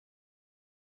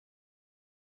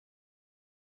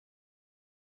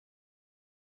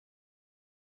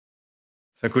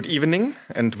So good evening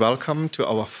and welcome to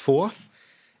our fourth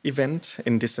event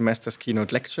in this semester's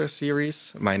keynote lecture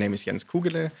series. My name is Jens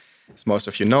Kugele. As most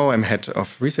of you know, I'm head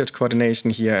of research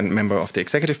coordination here and member of the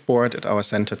executive board at our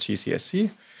center GCSC.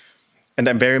 And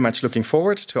I'm very much looking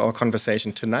forward to our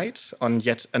conversation tonight on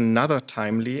yet another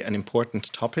timely and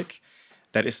important topic,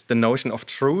 that is the notion of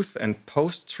truth and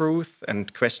post-truth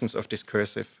and questions of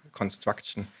discursive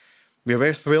construction. We are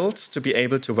very thrilled to be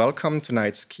able to welcome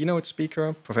tonight's keynote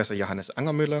speaker, Professor Johannes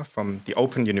Angermüller from the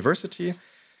Open University.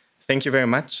 Thank you very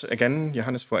much again,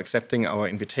 Johannes, for accepting our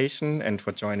invitation and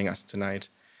for joining us tonight.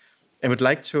 I would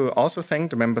like to also thank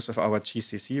the members of our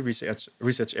GCC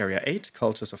Research Area 8,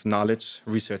 Cultures of Knowledge,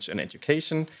 Research and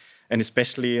Education, and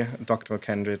especially Dr.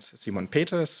 candidate Simon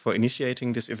Peters for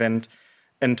initiating this event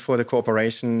and for the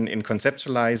cooperation in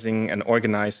conceptualizing and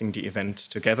organizing the event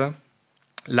together.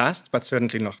 Last but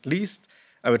certainly not least,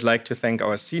 I would like to thank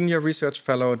our senior research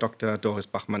fellow, Dr. Doris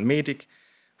Bachmann-Medig,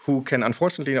 who can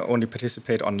unfortunately only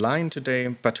participate online today,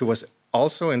 but who was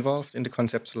also involved in the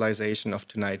conceptualization of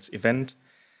tonight's event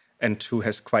and who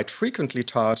has quite frequently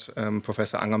taught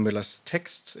Professor Angermüller's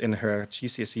texts in her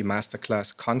GCSE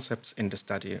masterclass, Concepts in the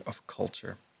Study of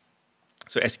Culture.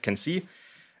 So as you can see,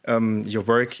 your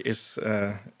work is,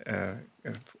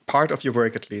 part of your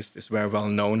work at least, is very well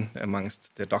known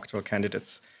amongst the doctoral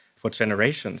candidates for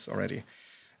generations already.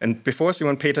 And before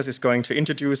Simon Peters is going to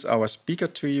introduce our speaker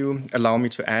to you, allow me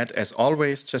to add, as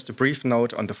always, just a brief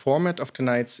note on the format of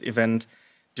tonight's event.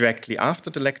 Directly after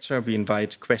the lecture, we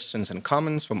invite questions and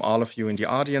comments from all of you in the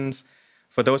audience.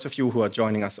 For those of you who are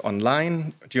joining us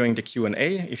online, during the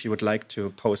Q&A, if you would like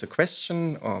to pose a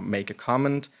question or make a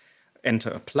comment,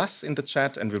 enter a plus in the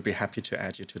chat and we'll be happy to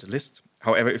add you to the list.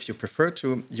 However, if you prefer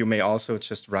to, you may also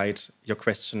just write your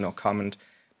question or comment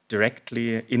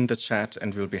directly in the chat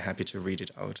and we'll be happy to read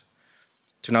it out.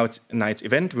 Tonight's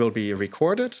event will be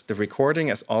recorded. The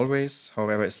recording, as always,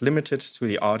 however, is limited to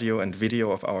the audio and video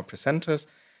of our presenters.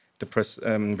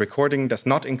 The recording does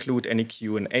not include any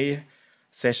Q&A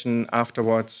session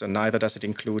afterwards, and neither does it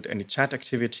include any chat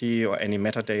activity or any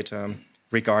metadata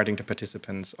regarding the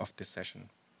participants of this session.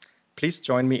 Please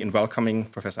join me in welcoming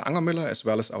Professor Angermüller as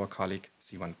well as our colleague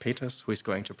Simon Peters, who is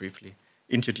going to briefly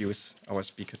introduce our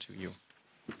speaker to you.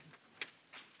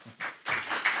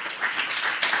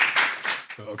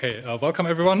 Welcome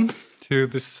everyone to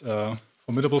this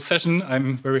formidable session.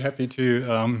 I'm very happy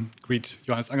to greet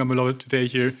Johannes Angermüller today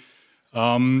here.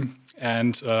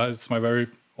 It's my very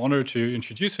honor to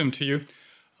introduce him to you.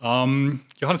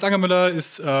 Johannes Angermüller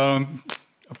is a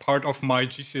part of my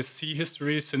GCSE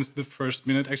history since the first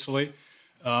minute, actually,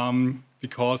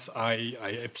 because I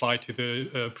applied to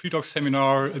the pre-doc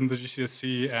seminar in the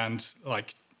GCSE, and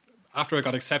after I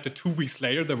got accepted 2 weeks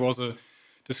later, there was a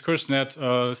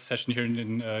DiscourseNet session here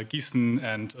in Gießen,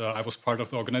 and I was part of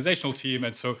the organizational team,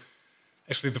 and so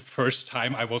actually the first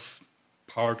time I was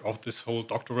part of this whole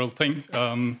doctoral thing,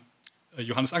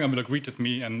 Johannes Angermüller greeted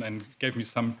me and gave me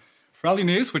some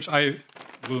pralines, which I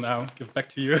will now give back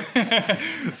to you.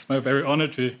 It's my very honor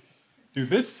to do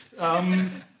this.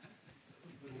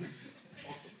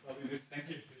 Thank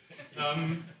you.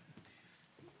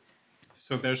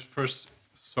 So there's first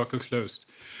circle closed.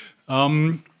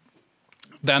 Then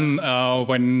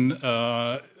when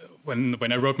I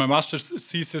wrote my master's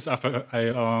thesis, after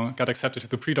I got accepted to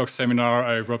the pre-doc seminar,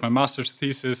 I wrote my master's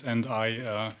thesis, and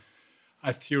I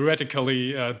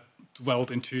theoretically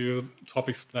dwelled into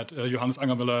topics that Johannes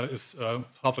Angermüller is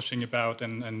publishing about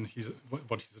and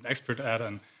what he's an expert at.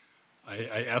 And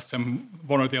I asked him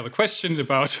one or the other question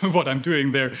about what I'm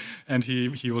doing there, and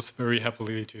he was very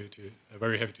happy to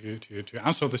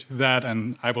answer that,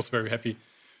 and I was very happy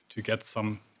to get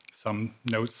some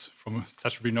notes from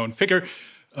such a renowned figure.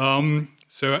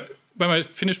 So when I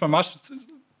finished my master's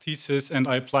thesis and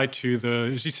I applied to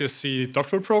the GCSE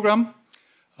doctoral program,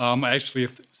 I actually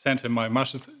sent him my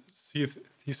master's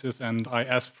thesis and I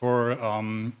asked for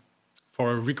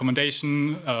a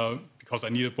recommendation because I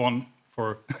needed one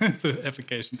for the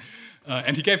application,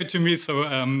 and he gave it to me. So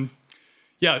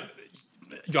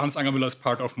Johannes Angermüller is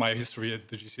part of my history at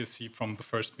the GCSE from the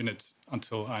first minute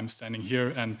until I'm standing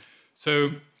here, and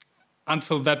so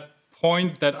until that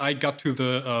point that I got to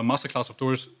the masterclass of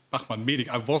Doris Bachmann-Medig,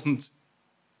 I wasn't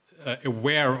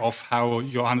aware of how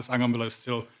Johannes Angermüller is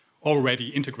still already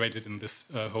integrated in this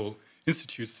whole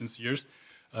institute since years.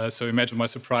 So imagine my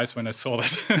surprise when I saw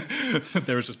that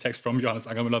there is a text from Johannes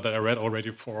Angermüller that I read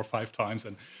already 4 or 5 times,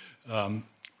 and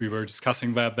we were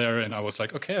discussing that there, and I was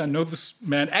like, okay, I know this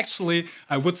man. Actually,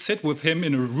 I would sit with him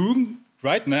in a room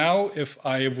right now, if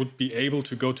I would be able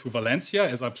to go to Valencia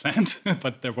as I planned,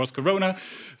 but there was Corona,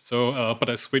 so but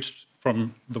I switched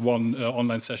from the one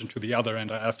online session to the other,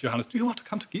 and I asked Johannes, "Do you want to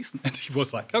come to Gießen?" And he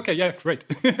was like, "Okay, yeah, great."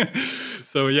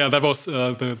 So yeah, that was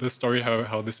the story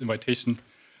how this invitation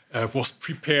was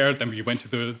prepared. Then we went to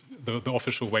the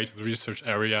official way to the research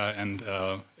area, and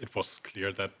it was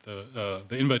clear that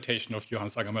the invitation of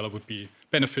Johannes Angermüller would be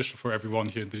beneficial for everyone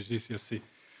here in the GCSC.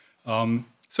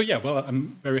 So yeah, well,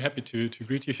 I'm very happy to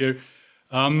greet you here.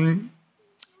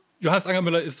 Johannes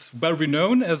Angermüller is well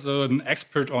renowned as an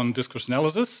expert on discourse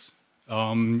analysis.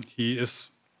 He is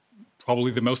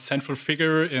probably the most central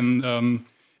figure in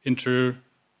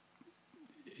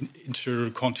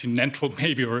intercontinental,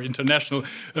 maybe, or international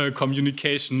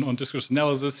communication on discourse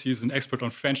analysis. He's an expert on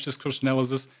French discourse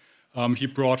analysis. He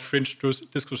brought French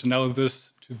discourse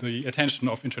analysis to the attention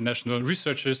of international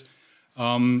researchers.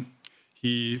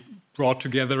 He brought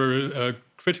together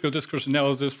critical discourse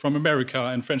analysis from America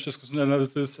and French discourse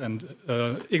analysis and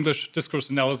English discourse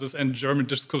analysis and German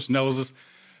discourse analysis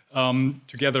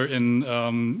together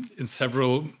in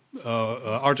several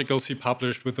articles he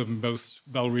published with the most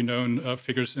well-renowned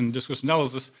figures in discourse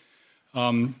analysis.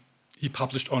 He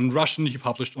published on Russian, he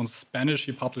published on Spanish,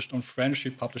 he published on French, he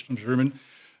published on German.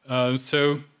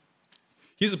 So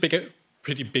he's a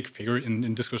pretty big figure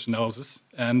in discourse analysis.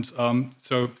 And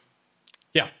so,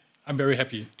 yeah, I'm very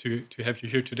happy to have you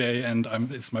here today, and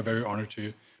it's my very honor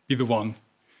to be the one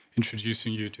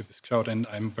introducing you to this crowd. And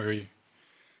I'm very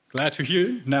glad to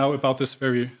hear now about this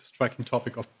very striking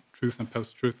topic of truth and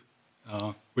post-truth,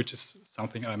 which is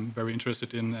something I'm very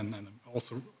interested in, and I'm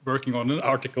also working on an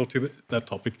article to that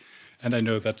topic. And I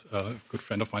know that a good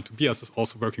friend of mine, Tobias, is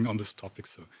also working on this topic.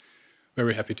 So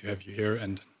very happy to have you here,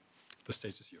 and the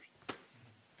stage is yours.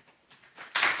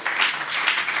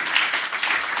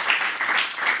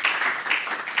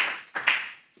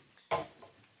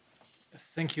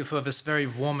 Thank you for this very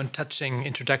warm and touching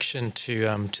introduction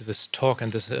to this talk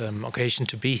and this occasion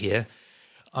to be here.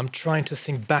 I'm trying to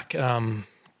think back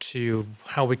to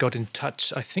how we got in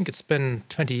touch. I think it's been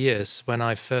 20 years when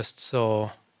I first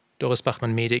saw Doris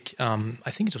Bachmann-Medig.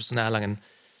 I think it was in Erlangen,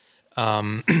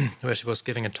 where she was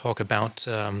giving a talk about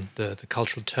the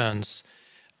cultural turns.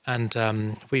 And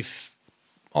we've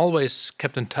always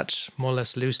kept in touch more or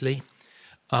less loosely.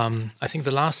 I think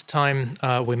the last time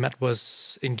we met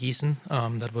was in Gießen.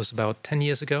 That was about 10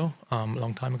 years ago, a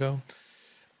long time ago.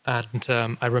 And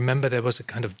I remember there was a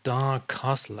kind of dark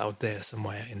castle out there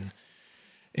somewhere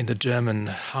in the German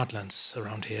heartlands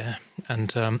around here.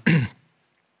 And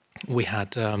we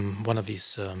had one of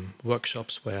these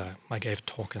workshops where I gave a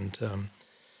talk, and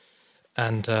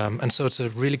so it's a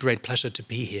really great pleasure to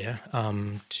be here,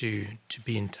 to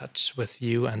be in touch with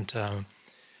you, and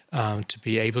to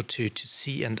be able to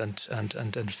see and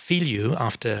feel you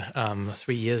after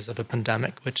 3 years of a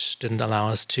pandemic, which didn't allow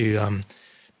us to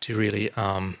really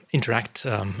interact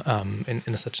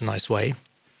in such a nice way.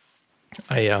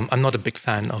 I'm not a big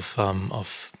fan of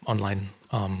online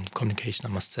communication, I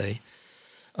must say.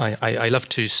 I love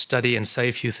to study and say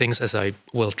a few things, as I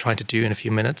will try to do in a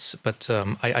few minutes, but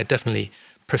I definitely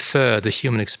prefer the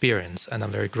human experience, and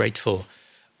I'm very grateful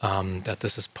that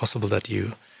this is possible, that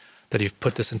you've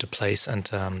put this into place, and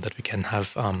that we can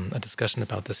have a discussion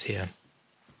about this here.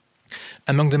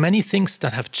 Among the many things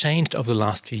that have changed over the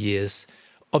last few years,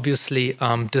 obviously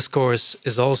discourse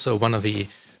is also one of the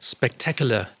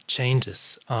spectacular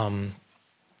changes.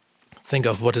 Think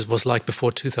of what it was like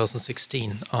before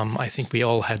 2016. I think we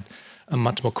all had a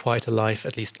much more quieter life,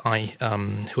 at least I,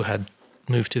 who had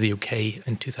moved to the UK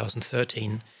in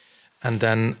 2013, and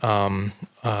then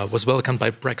was welcomed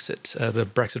by Brexit, the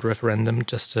Brexit referendum,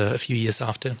 just a few years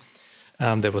after.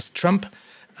 There was Trump,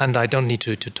 and I don't need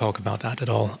to talk about that at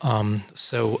all.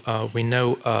 So we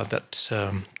know that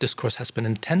discourse has been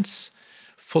intense,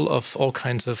 full of all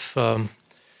kinds of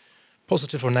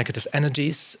positive or negative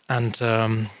energies, and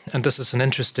this is an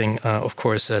interesting, of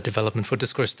course, development for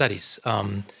discourse studies.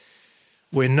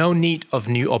 We're in no need of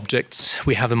new objects.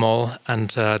 We have them all,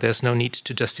 and there's no need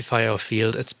to justify our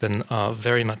field. It's been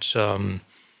very much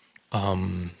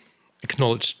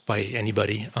acknowledged by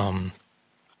anybody.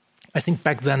 I think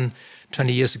back then,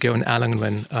 20 years ago in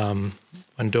Erlangen,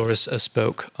 when Doris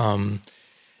spoke,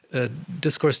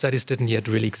 discourse studies didn't yet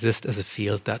really exist as a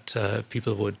field that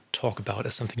people would talk about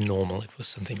as something normal. It was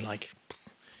something like,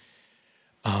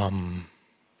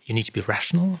 you need to be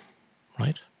rational,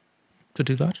 right, to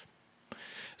do that?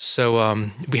 So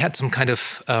we had some kind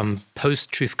of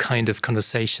post-truth kind of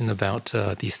conversation about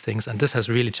these things, and this has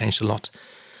really changed a lot.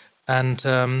 And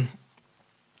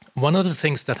one of the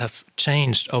things that have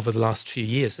changed over the last few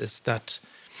years is that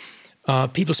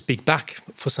people speak back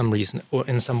for some reason or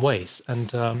in some ways.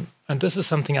 And this is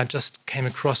something I just came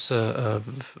across a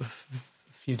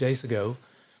few days ago.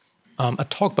 A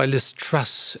talk by Liz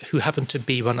Truss, who happened to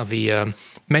be one of the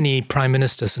many prime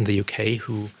ministers in the UK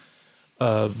who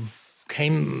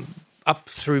came up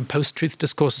through post-truth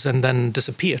discourses and then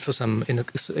disappeared for some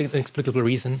inexplicable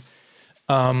reason.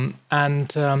 In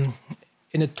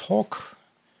a talk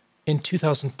in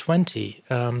 2020,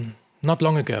 not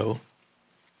long ago,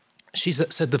 she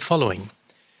said the following.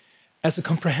 As a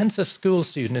comprehensive school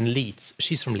student in Leeds,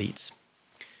 she's from Leeds,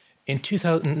 in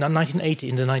 1980,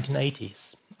 in the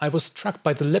 1980s, I was struck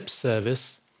by the lip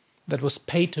service that was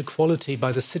paid to equality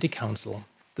by the city council.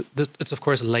 It's, of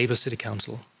course, a Labour city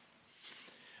council.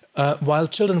 While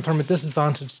children from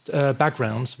disadvantaged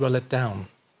backgrounds were let down.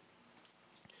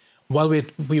 While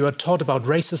we were taught about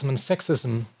racism and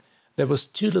sexism, there was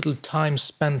too little time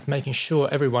spent making sure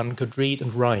everyone could read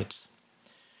and write.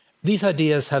 These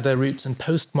ideas have their roots in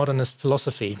postmodernist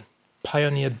philosophy,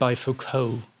 pioneered by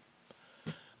Foucault,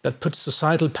 that puts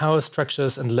societal power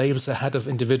structures and labels ahead of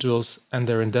individuals and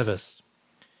their endeavors.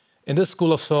 In this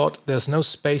school of thought, there's no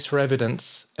space for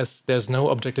evidence, as there's no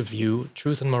objective view.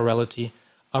 Truth and morality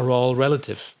are all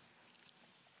relative.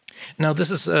 Now, this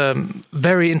is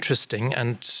very interesting,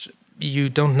 and you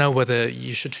don't know whether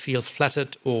you should feel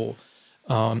flattered or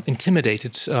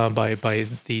intimidated by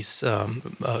these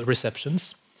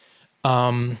receptions.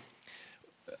 I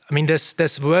mean,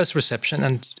 there's worse reception,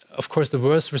 and of course, the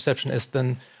worst reception is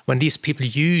then when these people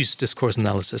use discourse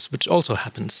analysis, which also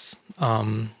happens. I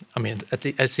mean,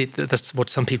 that's what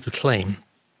some people claim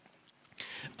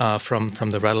from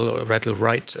the radical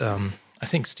right. I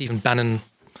think Stephen Bannon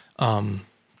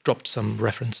dropped some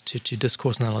reference to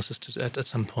discourse analysis at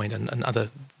some point, and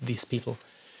other these people.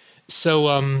 So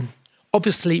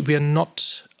obviously, we are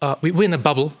not. We're in a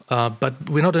bubble, but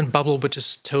we're not in a bubble which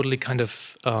is totally kind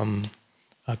of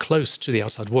close to the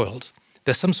outside world.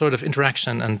 There's some sort of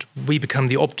interaction, and we become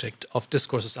the object of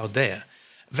discourses out there.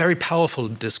 Very powerful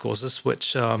discourses,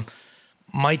 which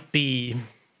might be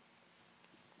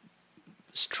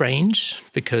strange,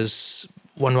 because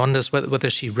one wonders whether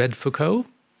she read Foucault,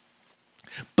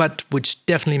 but which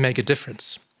definitely make a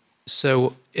difference.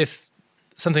 So if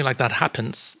something like that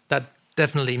happens, that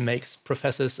definitely makes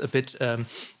professors a bit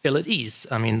ill at ease.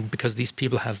 I mean, because these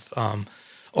people have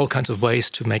all kinds of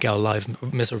ways to make our life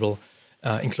miserable,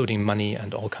 including money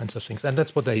and all kinds of things. And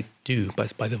that's what they do,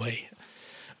 by the way.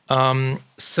 I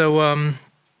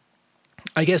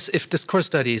guess if discourse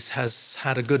studies has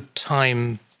had a good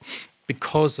time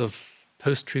because of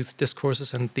post-truth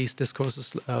discourses and these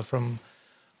discourses from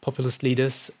populist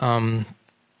leaders,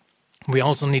 we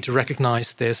also need to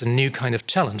recognize there's a new kind of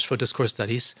challenge for discourse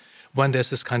studies when there's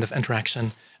this kind of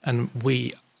interaction and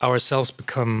we ourselves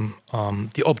become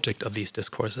the object of these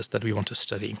discourses that we want to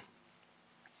study.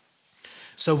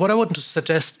 So what I want to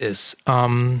suggest is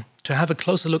to have a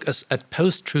closer look at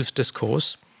post-truth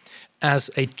discourse as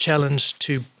a challenge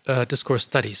to discourse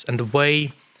studies and the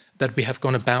way that we have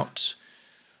gone about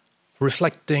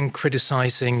reflecting,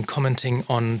 criticizing, commenting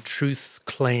on truth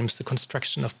claims, the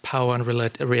construction of power and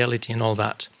reality and all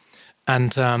that.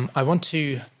 And I want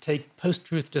to take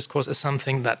post-truth discourse as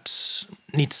something that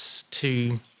needs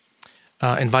to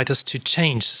invite us to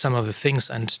change some of the things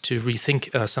and to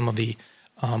rethink some of the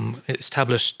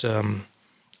established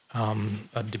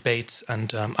debates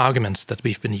and arguments that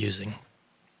we've been using.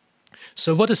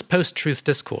 So what is post-truth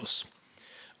discourse?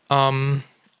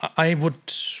 I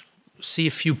would see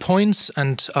a few points,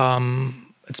 and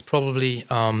it's probably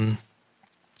not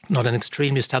an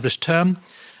extremely established term.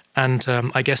 And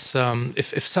I guess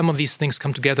if some of these things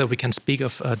come together, we can speak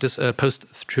of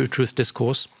post-truth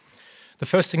discourse. The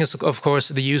first thing is, of course,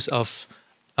 the use of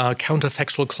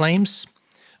counterfactual claims,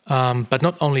 but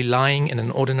not only lying in an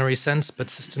ordinary sense,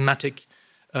 but systematic,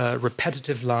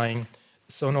 repetitive lying.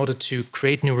 So in order to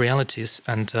create new realities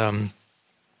and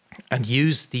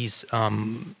use these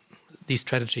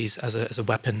strategies as a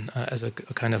weapon, as a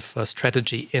kind of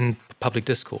strategy in public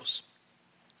discourse.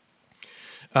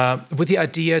 With the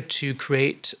idea to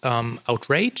create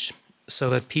outrage so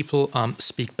that people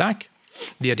speak back.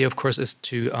 The idea, of course, is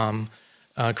to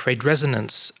create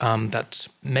resonance that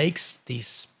makes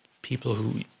these people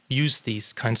who use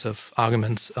these kinds of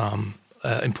arguments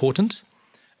important.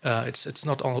 It's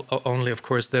not only, of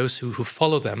course, those who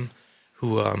follow them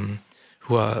who are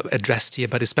addressed here,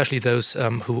 but especially those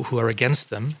who are against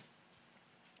them.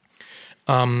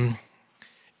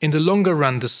 In the longer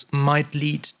run, this might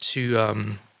lead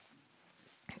to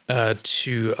a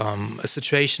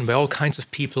situation where all kinds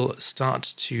of people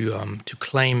start to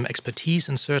claim expertise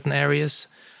in certain areas,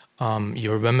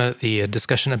 You remember the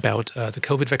discussion about the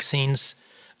COVID vaccines.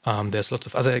 There's lots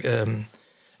of other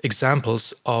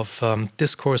examples of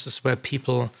discourses where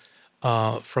people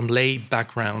from lay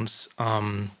backgrounds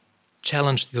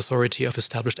challenge the authority of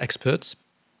established experts.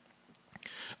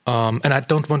 And I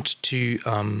don't want to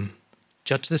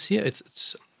judge this here.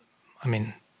 I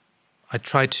mean, I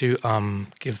try to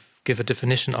give a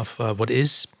definition of what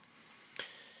is.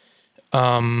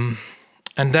 And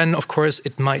then, of course,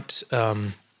 it might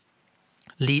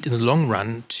lead in the long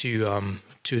run to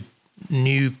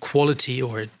new quality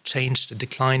or changed,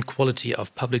 declined quality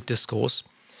of public discourse,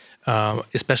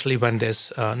 especially when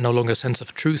there's no longer a sense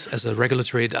of truth as a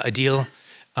regulatory ideal,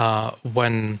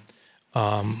 when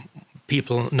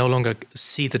people no longer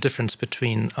see the difference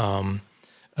between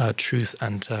truth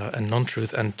and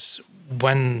non-truth, and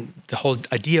when the whole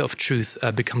idea of truth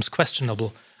becomes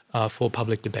questionable for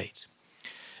public debate.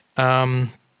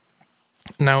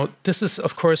 Now, this is,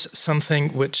 of course,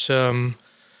 something which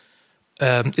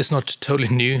is not totally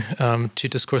new to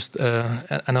discourse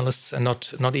analysts, and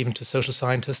not even to social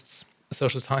scientists.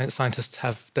 Social scientists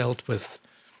have dealt with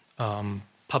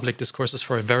public discourses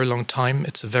for a very long time.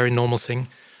 It's a very normal thing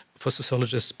for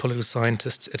sociologists, political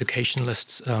scientists,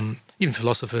 educationalists, even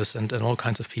philosophers and all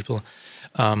kinds of people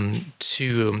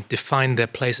to define their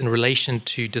place in relation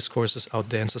to discourses out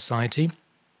there in society.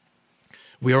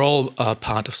 We are all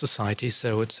part of society,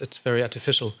 so it's very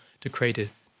artificial to create a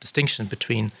distinction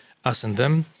between us and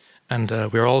them. And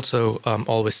we're also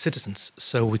always citizens,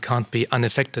 so we can't be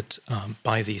unaffected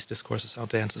by these discourses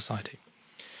out there in society.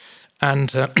 And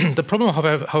the problem,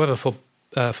 however, for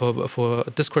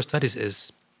discourse studies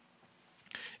is,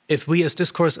 if we as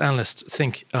discourse analysts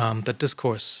think that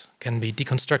discourse can be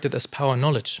deconstructed as power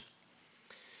knowledge,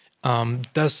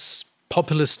 does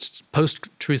populist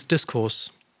post-truth discourse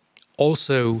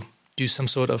also do some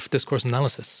sort of discourse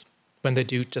analysis when they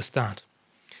do just that?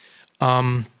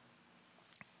 Some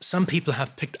people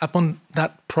have picked up on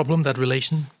that problem, that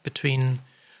relation between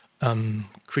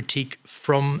critique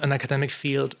from an academic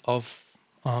field of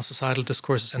societal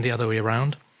discourses and the other way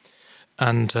around.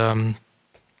 And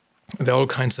there are all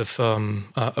kinds of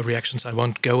reactions I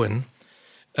won't go in.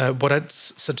 What I'd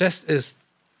suggest is,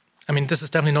 I mean, this is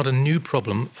definitely not a new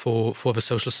problem for the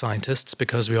social scientists,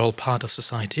 because we're all part of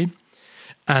society.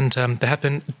 And there have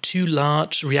been two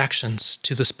large reactions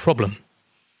to this problem.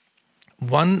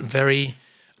 One very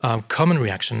common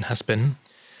reaction has been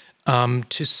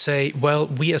to say, well,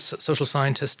 we as social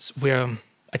scientists, we're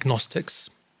agnostics.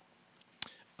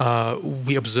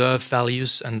 We observe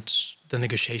values and the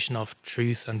negotiation of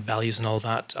truth and values and all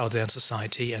that out there in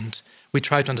society, and we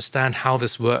try to understand how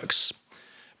this works.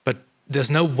 But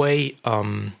there's no way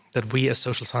that we as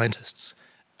social scientists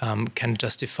can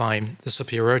justify the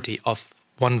superiority of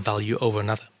one value over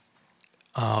another.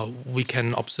 We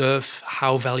can observe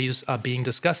how values are being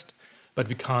discussed, but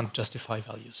we can't justify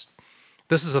values.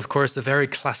 This is, of course, the very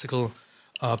classical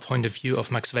point of view of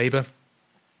Max Weber,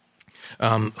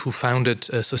 who founded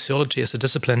sociology as a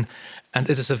discipline, and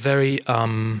it is a very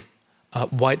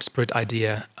widespread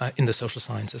idea in the social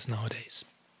sciences nowadays.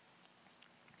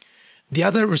 The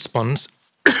other response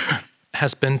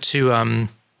has been to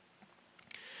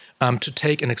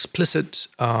take an explicit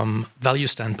value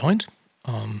standpoint,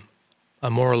 a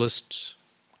moralist,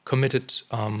 committed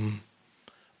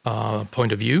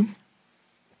point of view,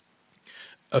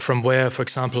 from where, for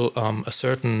example, a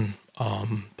certain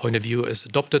point of view is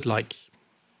adopted, like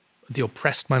the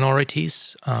oppressed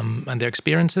minorities and their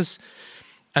experiences,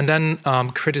 and then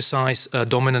criticize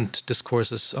dominant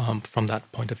discourses from that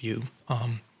point of view.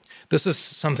 This is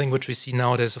something which we see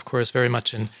nowadays, of course, very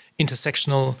much in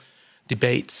intersectional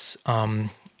debates.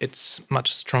 It's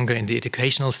much stronger in the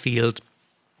educational field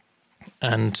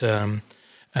and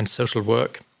social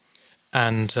work,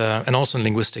 and also in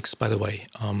linguistics, by the way.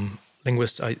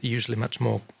 Linguists are usually much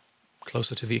more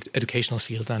closer to the educational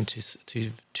field than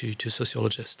to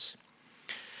sociologists.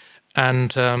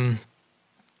 And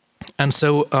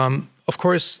so, of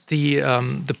course, the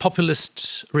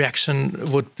populist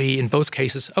reaction would be in both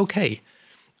cases, okay,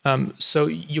 so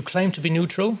you claim to be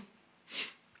neutral.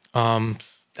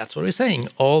 That's what we're saying.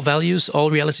 All values, all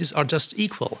realities are just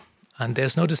equal, and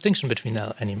there's no distinction between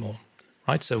them anymore,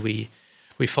 right? So we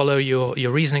follow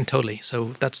your reasoning totally.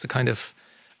 So that's the kind of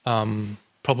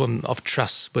problem of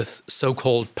trust with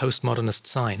so-called postmodernist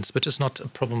science, which is not a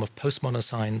problem of postmodern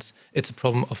science. It's a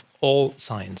problem of all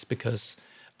science, because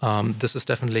this is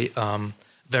definitely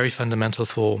very fundamental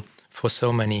for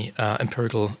so many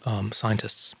empirical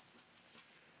scientists.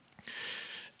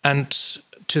 And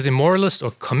to the moralist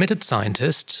or committed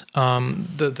scientist,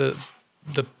 the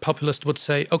populist would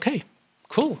say, okay,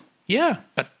 cool, Yeah,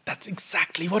 but that's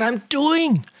exactly what I'm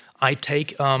doing. I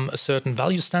take a certain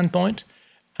value standpoint,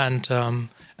 and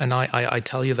I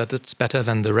tell you that it's better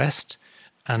than the rest,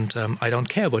 and I don't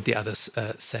care what the others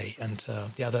say, and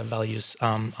the other values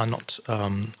are not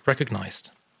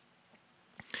recognized.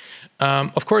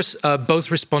 Of course,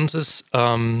 both responses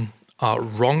are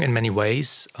wrong in many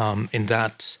ways, in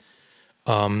that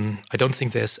I don't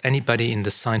think there's anybody in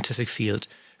the scientific field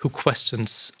who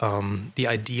questions the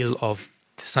ideal of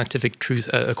the scientific truth,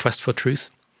 quest for truth,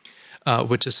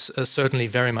 which is certainly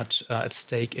very much at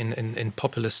stake in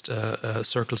populist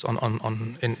circles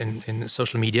in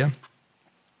social media.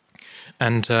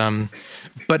 And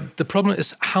but the problem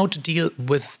is how to deal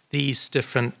with these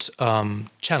different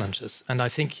challenges. And I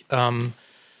think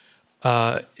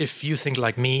if you think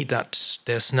like me that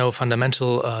there's no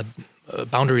fundamental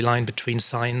boundary line between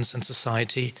science and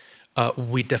society,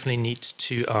 we definitely need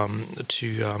to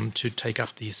take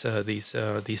up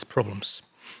these problems.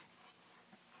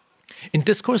 In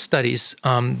discourse studies,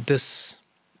 this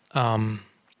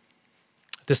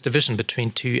division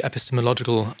between two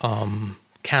epistemological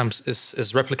camps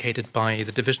is replicated by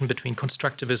the division between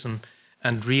constructivism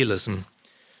and realism.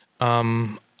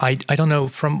 I don't know,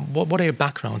 from what are your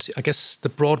backgrounds? I guess the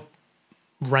broad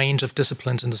range of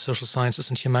disciplines in the social sciences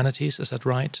and humanities, is that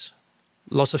right?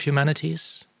 Lots of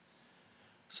humanities?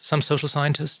 Some social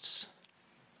scientists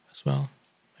as well?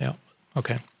 Yeah,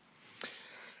 okay.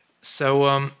 So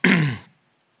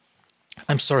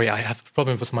I'm sorry, I have a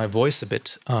problem with my voice a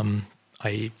bit.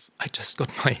 I just got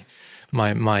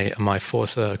my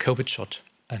fourth COVID shot,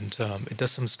 and it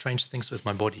does some strange things with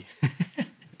my body.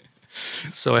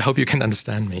 So I hope you can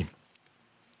understand me.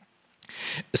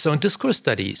 So in discourse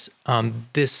studies,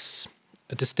 this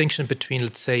distinction between,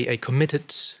 let's say, a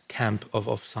committed camp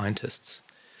of scientists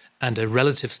and a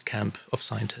relativist camp of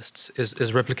scientists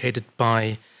is replicated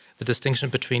by the distinction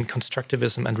between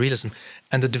constructivism and realism.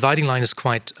 And the dividing line is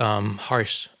quite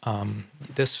harsh.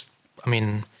 There's,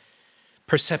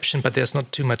 perception, but there's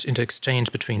not too much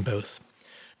interexchange between both.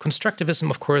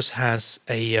 Constructivism, of course, has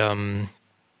a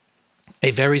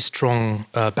very strong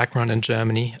background in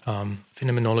Germany,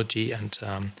 phenomenology, and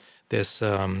there's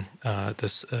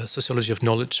this sociology of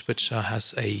knowledge, which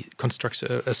has a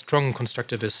strong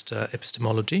constructivist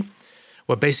epistemology,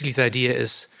 where basically the idea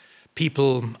is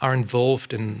people are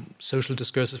involved in social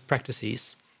discursive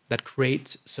practices that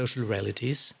create social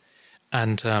realities,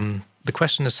 and the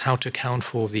question is how to account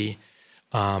for the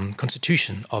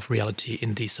constitution of reality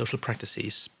in these social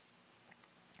practices.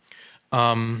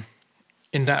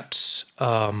 In that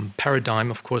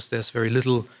paradigm, of course, there's very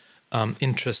little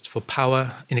interest for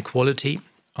power inequality,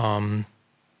 and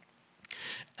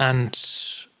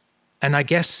I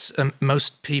guess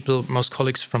most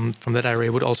colleagues from that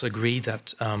area would also agree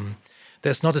that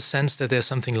there's not a sense that there's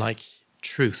something like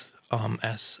truth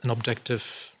as an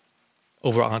objective,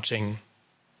 overarching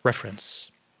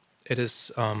reference. It is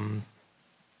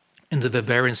in the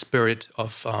Bavarian spirit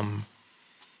of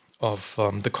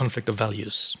the conflict of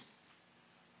values.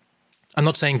 I'm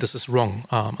not saying this is wrong.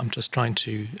 I'm just trying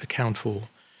to account for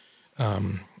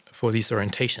these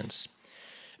orientations.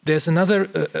 There's another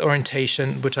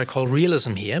orientation which I call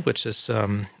realism here, which is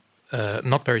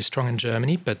not very strong in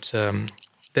Germany, but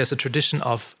there's a tradition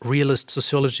of realist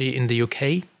sociology in the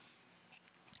UK,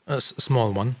 a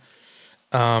small one.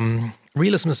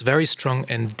 Realism is very strong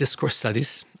in discourse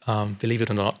studies, believe it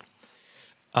or not.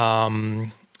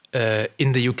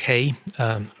 In the UK,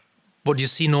 what you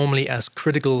see normally as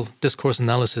critical discourse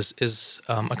analysis is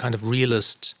a kind of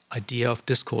realist idea of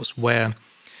discourse, where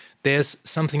there's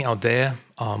something out there,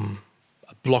 a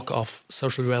block of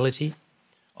social reality,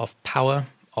 of power,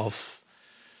 of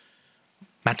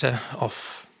matter,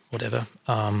 of whatever.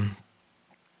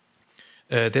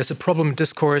 There's a problem in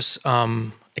discourse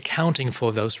accounting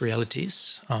for those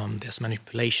realities. There's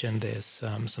manipulation, there's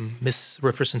some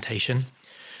misrepresentation.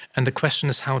 And the question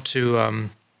is how to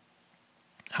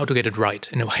get it right,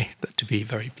 in a way, to be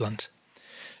very blunt.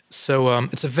 So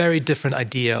it's a very different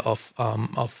idea of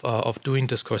doing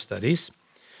discourse studies,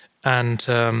 and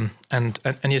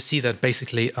you see that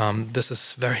basically this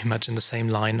is very much in the same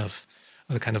line of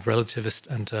the kind of relativist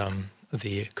and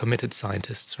the committed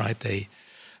scientists, right? They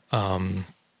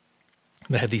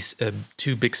have these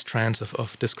two big strands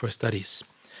of discourse studies,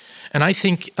 and I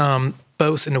think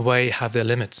both in a way have their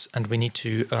limits, and we need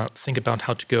to think about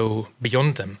how to go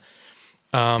beyond them.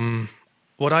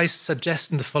 What I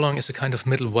suggest in the following is a kind of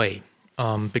middle way,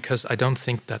 because I don't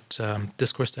think that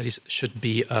discourse studies should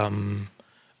be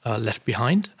left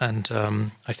behind. And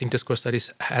I think discourse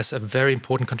studies has a very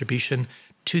important contribution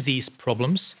to these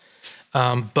problems.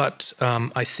 But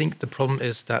I think the problem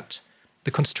is that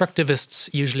the constructivists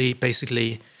usually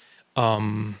basically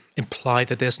imply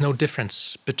that there's no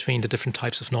difference between the different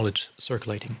types of knowledge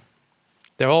circulating.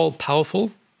 They're all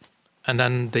powerful, and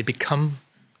then they become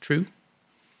true.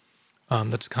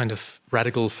 That's a kind of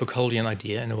radical Foucauldian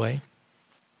idea in a way.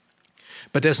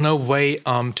 But there's no way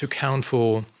to account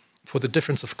for the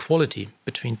difference of quality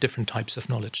between different types of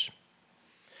knowledge.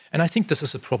 And I think this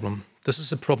is a problem. This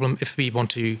is a problem if we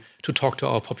want to talk to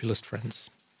our populist friends.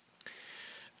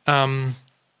 And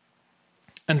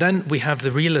then we have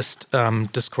the realist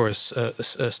discourse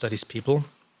studies people.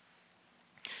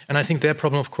 And I think their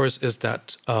problem, of course, is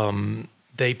that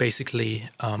they basically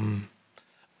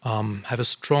have a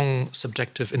strong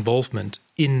subjective involvement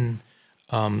in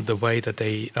the way that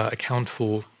they account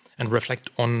for and reflect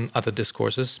on other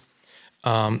discourses.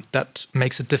 That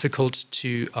makes it difficult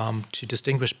to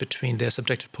distinguish between their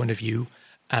subjective point of view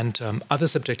and other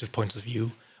subjective points of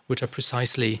view, which are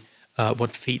precisely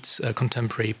what feeds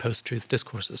contemporary post-truth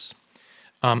discourses.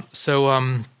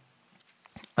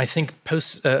 I think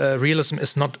realism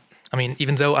is not,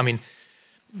 even though,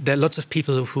 there are lots of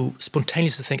people who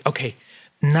spontaneously think, okay,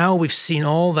 now we've seen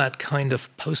all that kind of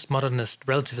postmodernist,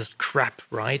 relativist crap,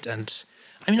 right? And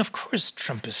of course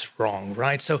Trump is wrong,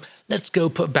 right? So let's go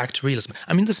back to realism.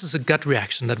 This is a gut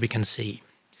reaction that we can see.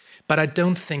 But I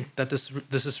don't think that this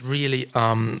is really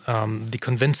the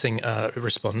convincing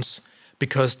response,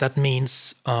 because that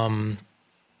means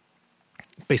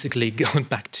basically going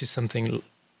back to something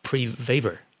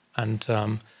pre-Weber and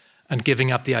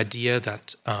giving up the idea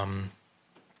that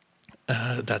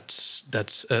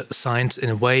science, in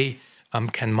a way,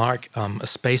 can mark a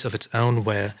space of its own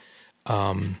where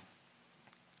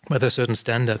there are certain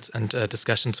standards and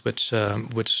discussions which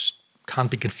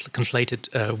can't be conflated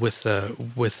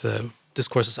with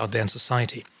discourses out there in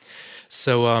society.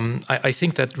 So I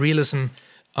think that realism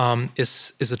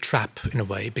is a trap in a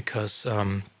way, because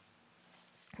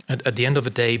at the end of the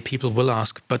day, people will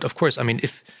ask, but of course,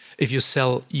 if you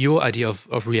sell your idea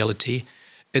of reality,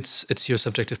 it's your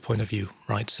subjective point of view,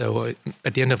 right? So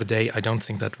at the end of the day, I don't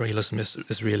think that realism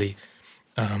is really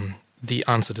the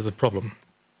answer to the problem.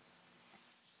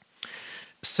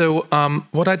 So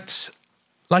what I'd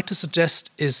like to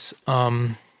suggest is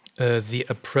the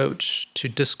approach to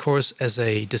discourse as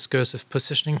a discursive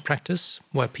positioning practice,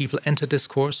 where people enter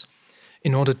discourse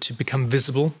in order to become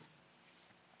visible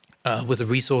with the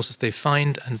resources they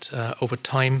find, and over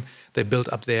time they build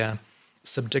up their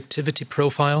subjectivity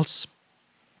profiles.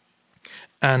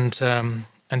 And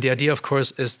the idea, of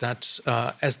course, is that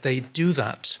as they do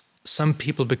that, some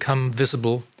people become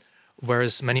visible,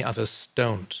 whereas many others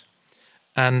don't.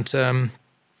 And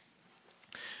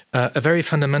a very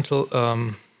fundamental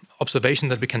observation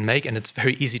that we can make, and it's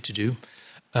very easy to do,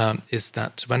 is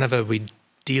that whenever we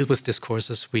deal with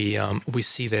discourses, we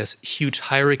see there's huge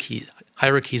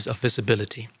hierarchies of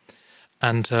visibility,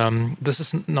 and this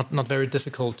is not very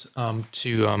difficult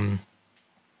to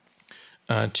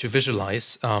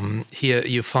visualize. Here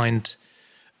you find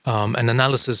an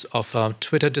analysis of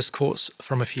Twitter discourse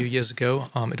from a few years ago.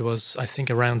 It was, I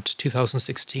think, around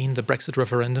 2016, the Brexit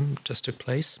referendum just took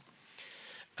place.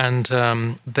 And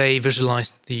they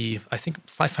visualized the, I think,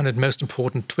 500 most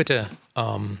important Twitter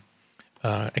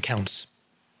accounts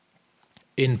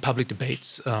in public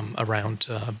debates around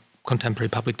contemporary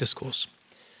public discourse.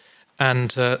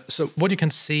 And so what you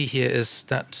can see here is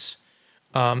that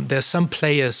there's some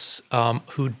players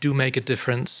who do make a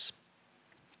difference.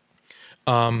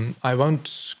 I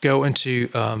won't go into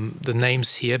the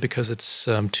names here because it's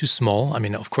too small.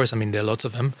 Of course, there are lots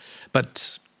of them,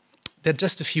 but there are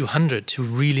just a few hundred who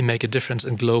really make a difference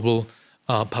in global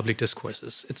public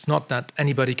discourses. It's not that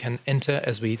anybody can enter,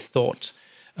 as we thought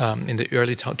in the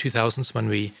early 2000s when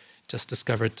we just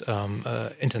discovered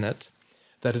internet,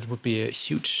 that it would be a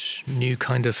huge new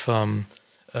kind of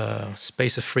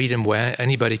space of freedom where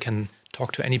anybody can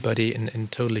talk to anybody in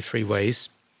totally free ways.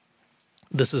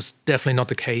 This is definitely not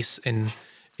the case in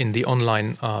the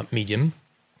online medium.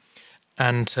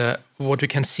 And what we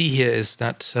can see here is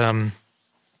that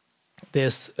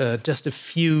there's just a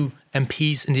few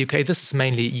MPs in the UK. This is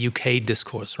mainly UK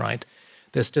discourse, right?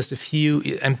 There's just a few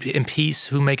MPs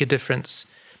who make a difference.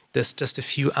 There's just a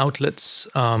few outlets.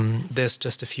 There's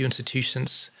just a few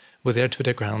institutions with their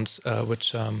Twitter accounts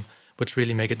which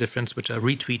really make a difference, which are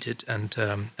retweeted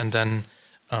and then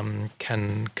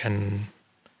can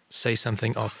say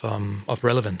something of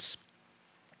relevance.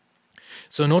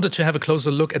 So in order to have a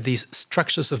closer look at these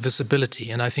structures of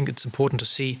visibility, and I think it's important to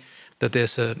see that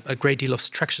there's a great deal of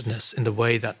structuredness in the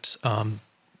way that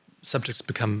subjects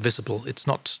become visible. It's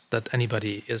not that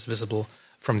anybody is visible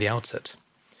from the outset.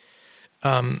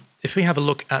 If we have a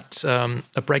look at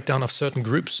a breakdown of certain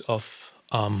groups of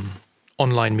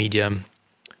online media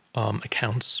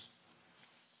accounts.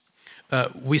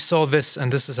 We saw this,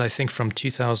 and this is, I think, from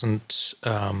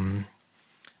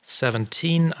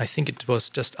 2017. I think it was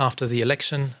just after the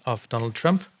election of Donald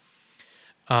Trump.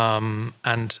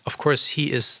 And of course,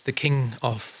 he is the king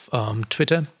of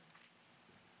Twitter.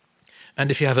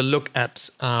 And if you have a look at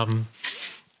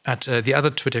the other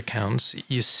Twitter accounts,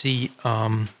 you see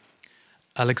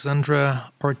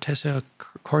Alexandra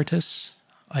Ocasio-Cortez.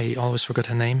 I always forgot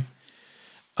her name.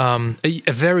 A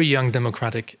very young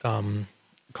Democratic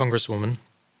congresswoman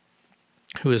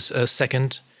who is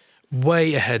second,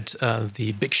 way ahead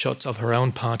the big shots of her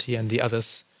own party and the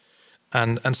others.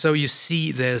 And so you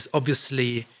see there's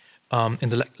obviously in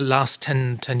the last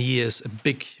 10 years a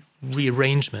big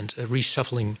rearrangement, a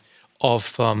reshuffling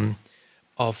of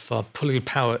political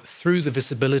power through the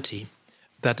visibility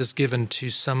that is given to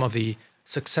some of the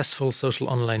successful social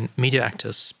online media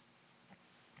actors.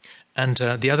 And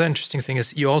the other interesting thing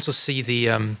is you also see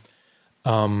the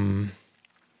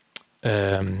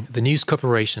news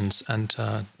corporations and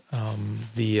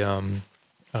the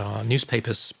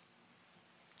newspapers.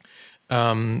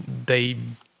 I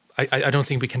don't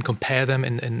think we can compare them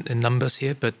in numbers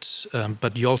here, but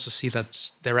you also see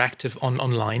that they're active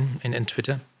online in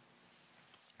Twitter,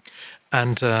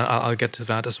 and I'll get to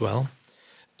that as well.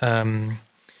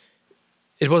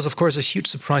 It was, of course, a huge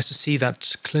surprise to see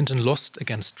that Clinton lost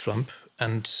against Trump,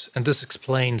 and this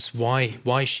explains why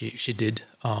she did.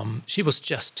 She was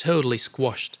just totally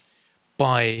squashed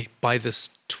by this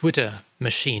Twitter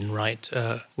machine, right,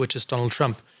 which is Donald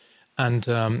Trump.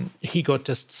 And he got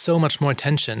just so much more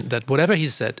attention that whatever he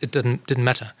said, it didn't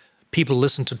matter. People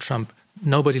listened to Trump.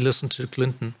 Nobody listened to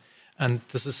Clinton. And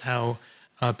this is how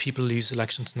people lose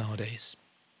elections nowadays.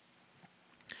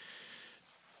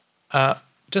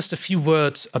 Just a few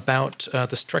words about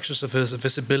the structures of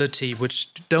visibility, which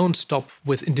don't stop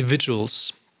with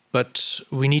individuals, but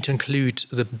we need to include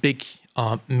the big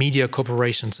media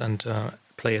corporations and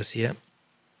players here.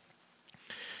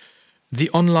 The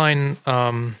online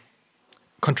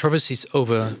controversies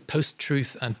over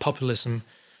post-truth and populism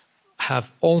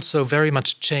have also very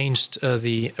much changed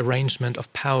the arrangement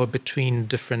of power between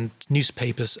different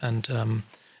newspapers and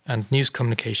news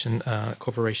communication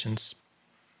corporations.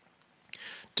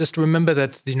 Just remember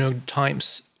that the New York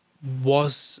Times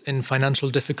was in financial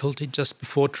difficulty just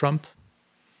before Trump,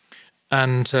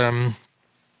 and the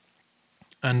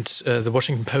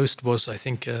Washington Post was, I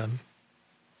think,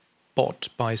 bought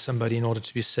by somebody in order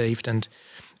to be saved, and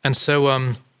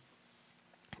so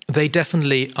they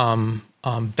definitely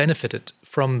benefited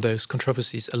from those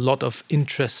controversies. A lot of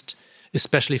interest,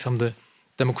 especially from the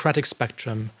Democratic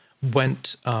spectrum,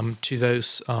 went to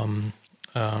those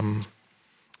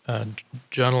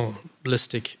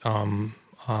journalistic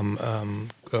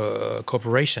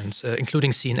corporations,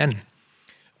 including CNN,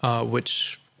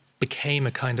 which became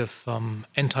a kind of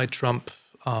anti-Trump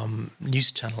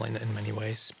news channel in many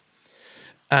ways.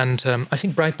 And I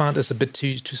think Breitbart is a bit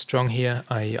too strong here.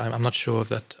 I'm not sure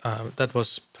that that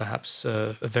was perhaps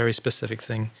a very specific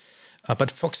thing.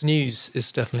 But Fox News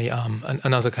is definitely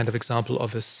another kind of example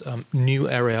of this new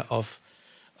area of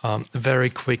very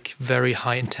quick, very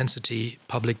high-intensity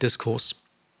public discourse,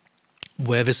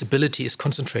 where visibility is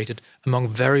concentrated among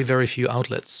very, very few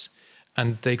outlets,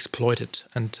 and they exploit it.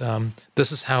 And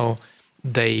this is how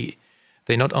they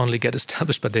not only get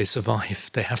established, but they survive.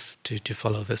 They have to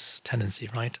follow this tendency,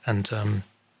 right? And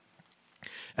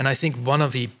I think one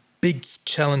of the big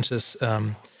challenges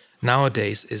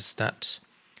nowadays is that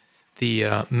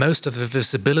the most of the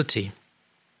visibility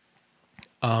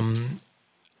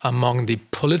among the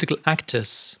political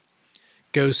actors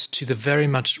goes to the very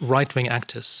much right-wing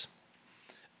actors,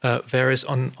 whereas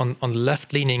on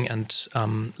left-leaning and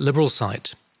liberal side,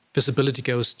 visibility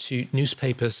goes to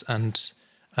newspapers and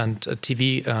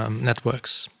TV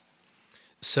networks.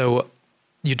 So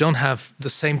you don't have the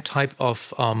same type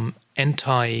of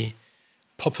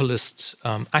anti-populist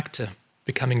actor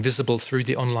becoming visible through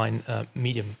the online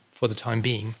medium for the time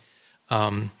being,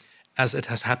 as it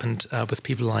has happened with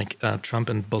people like Trump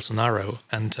and Bolsonaro.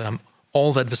 And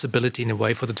all that visibility, in a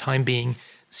way, for the time being,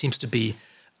 seems to be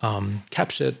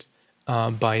captured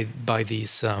by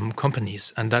these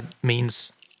companies. And that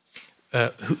means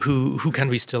who can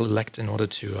we still elect in order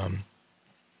to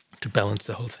balance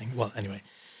the whole thing? Well, anyway,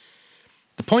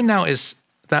 the point now is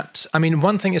that, I mean,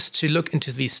 one thing is to look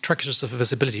into these structures of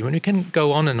visibility. When we can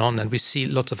go on, and we see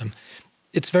lots of them,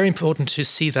 it's very important to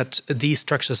see that these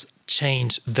structures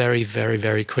change very, very,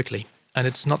 very quickly, and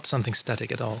it's not something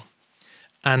static at all.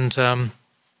 And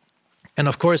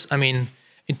of course, I mean,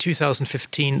 in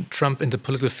 2015, Trump in the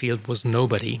political field was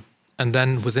nobody, and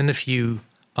then within a few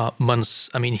months,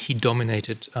 I mean, he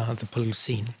dominated the political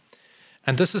scene.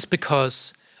 And this is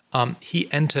because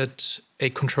he entered a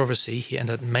controversy, he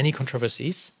entered many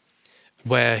controversies,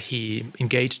 where he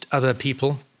engaged other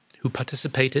people who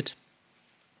participated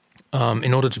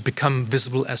in order to become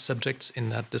visible as subjects in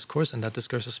that discourse, in that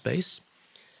discursive space.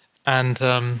 And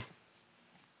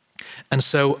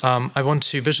so I want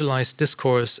to visualize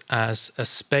discourse as a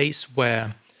space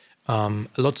where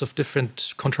lots of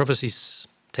different controversies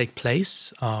take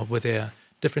place with their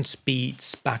different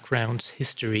speeds, backgrounds,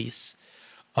 histories.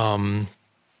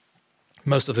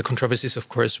 Most of the controversies, of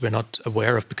course, we're not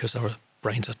aware of because our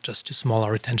brains are just too small.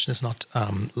 Our attention is not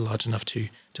large enough to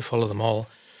follow them all.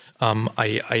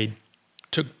 I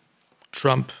took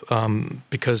Trump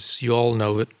because you all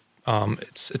know it.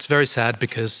 It's very sad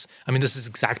because, I mean, this is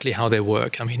exactly how they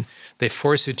work. I mean, they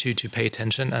force you to pay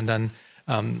attention, and then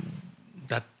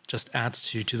that just adds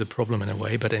to the problem in a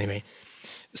way. But anyway,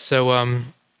 so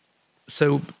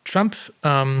Trump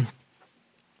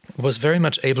was very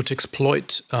much able to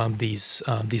exploit these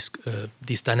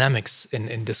dynamics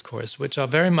in discourse, which are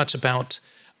very much about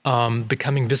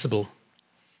becoming visible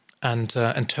and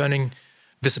turning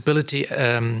visibility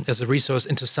as a resource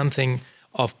into something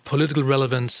of political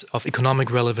relevance, of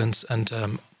economic relevance, and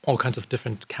all kinds of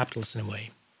different capitals in a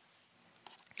way.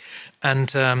 And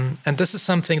this is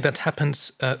something that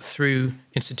happens through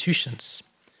institutions.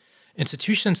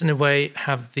 Institutions, in a way,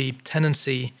 have the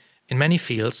tendency in many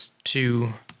fields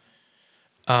to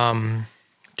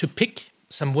pick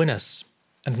some winners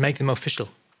and make them official.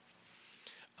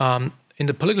 In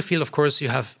the political field, of course, you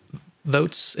have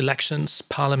votes, elections,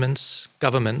 parliaments,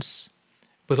 governments,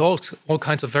 with all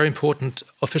kinds of very important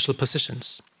official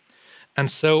positions. And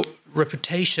so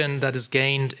reputation that is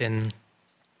gained in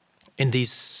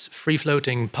these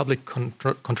free-floating public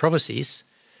controversies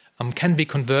can be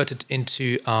converted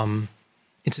into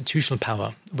institutional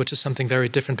power, which is something very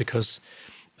different because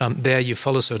there you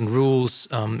follow certain rules.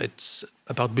 It's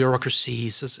about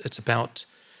bureaucracies. It's about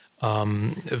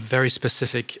very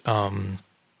specific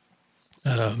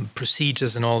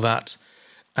procedures and all that.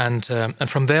 And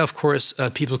from there, of course,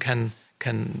 people can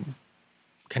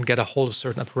get a hold of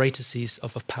certain apparatuses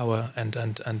of power and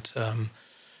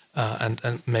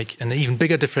make an even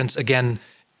bigger difference again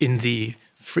in the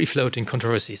free-floating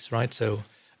controversies, right? So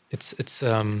it's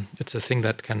a thing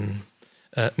that can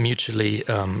mutually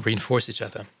reinforce each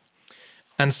other.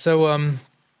 And so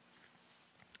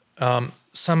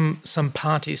some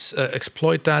parties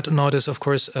exploit that nowadays, of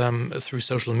course, through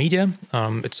social media.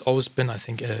 It's always been, I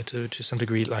think, to some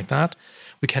degree like that.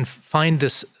 We can find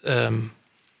this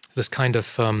this kind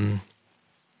of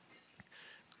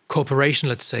cooperation,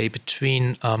 let's say,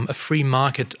 between a free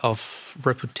market of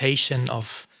reputation,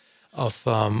 of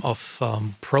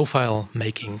profile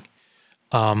making,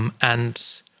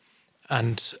 and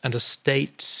a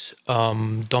state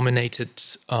dominated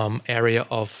area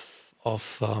of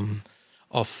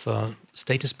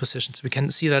status positions. We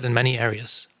can see that in many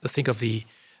areas. Think of the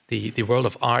world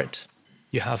of art.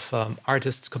 You have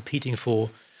artists competing for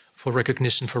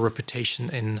recognition, for reputation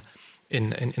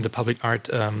in the public art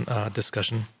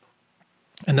discussion,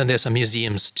 and then there's some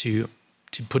museums to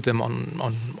put them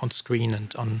on screen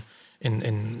and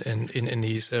in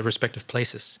these respective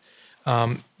places.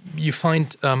 You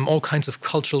find all kinds of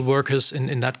cultural workers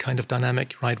in that kind of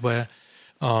dynamic, right, where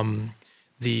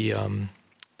the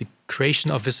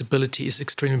creation of visibility is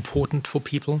extremely important for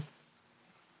people,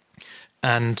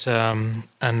 and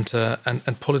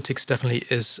politics definitely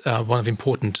is one of the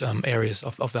important areas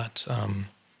of that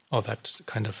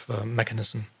kind of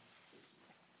mechanism.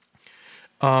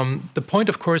 The point,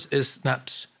 of course, is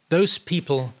that those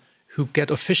people who get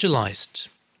officialized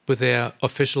with their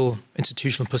official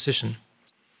institutional position,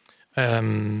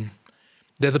 they're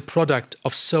the product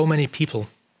of so many people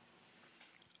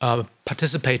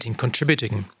participating,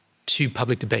 contributing to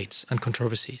public debates and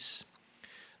controversies.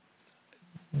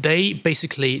 They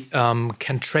basically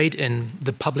can trade in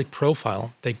the public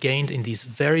profile they gained in these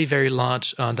very, very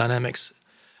large dynamics,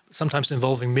 sometimes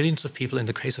involving millions of people. In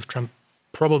the case of Trump,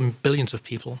 probably billions of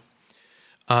people.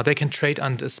 They can trade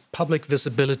on this public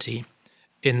visibility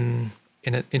into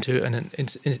an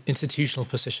institutional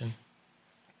position.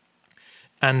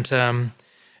 And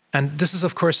this is,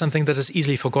 of course, something that is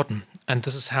easily forgotten. And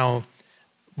this is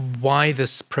why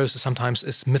this process sometimes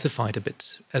is mythified a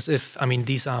bit, as if, I mean,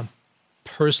 these are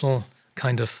personal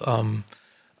kind of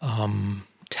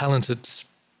talented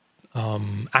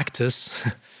actors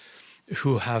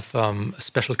who have a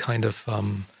special kind of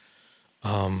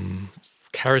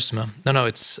charisma. No,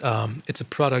 it's a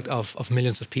product of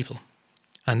millions of people,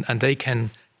 and they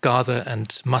can gather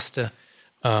and muster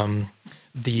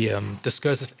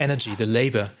discursive energy, the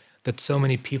labor that so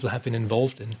many people have been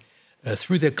involved in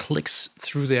through their clicks,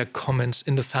 through their comments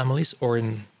in the families or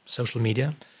in social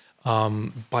media,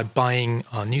 by buying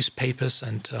newspapers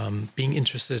and being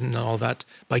interested in all that,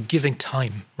 by giving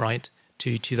time, right,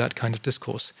 to that kind of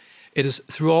discourse. It is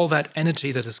through all that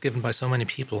energy that is given by so many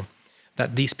people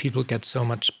that these people get so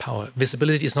much power.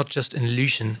 Visibility is not just an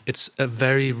illusion, it's a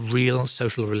very real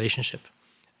social relationship.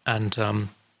 And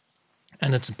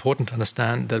it's important to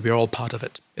understand that we're all part of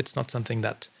it. It's not something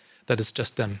that is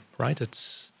just them, right?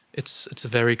 It's a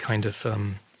very kind of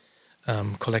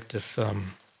collective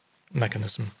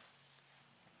mechanism.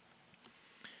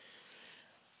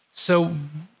 So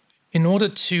in order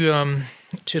to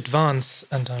advance,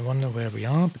 and I wonder where we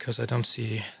are because I don't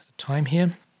see the time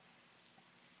here,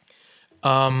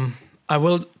 I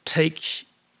will take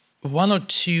one or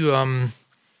two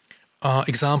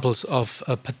examples of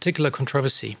a particular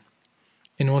controversy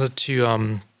in order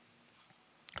to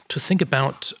think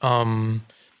about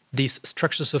these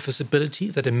structures of visibility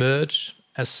that emerge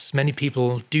as many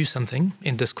people do something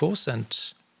in discourse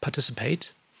and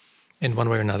participate in one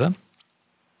way or another,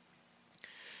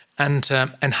 and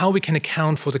how we can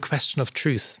account for the question of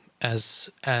truth as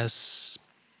a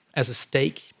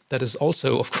stake that is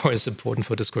also, of course, important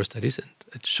for discourse studies, and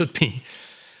it should be.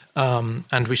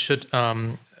 And we should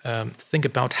think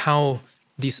about how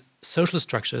these social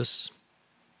structures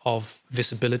of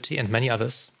visibility and many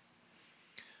others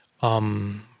are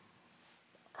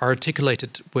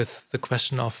articulated with the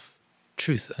question of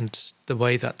truth and the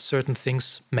way that certain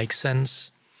things make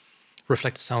sense,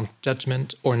 reflect sound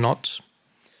judgment or not,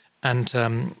 and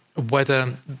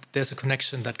whether there's a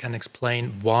connection that can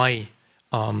explain why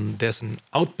there's an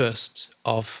outburst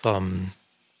of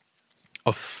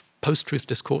post-truth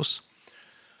discourse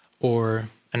or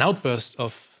an outburst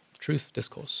of truth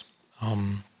discourse.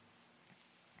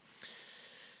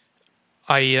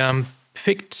 I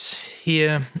picked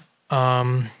here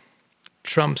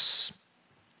Trump's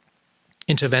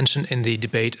intervention in the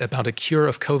debate about a cure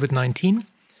of COVID-19.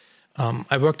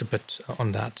 I worked a bit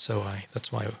on that, so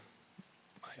that's why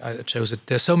I chose it.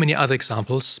 There's so many other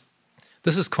examples.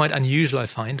 This is quite unusual, I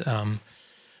find,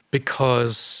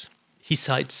 because he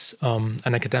cites an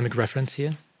academic reference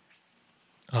here.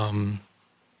 I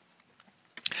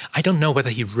don't know whether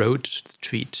he wrote the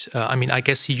tweet. I mean, I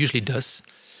guess he usually does.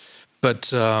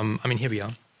 But, I mean, here we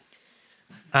are.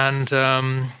 And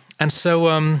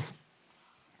so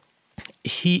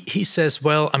he says,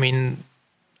 well, I mean,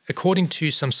 according to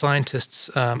some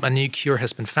scientists, a new cure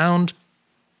has been found.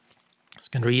 I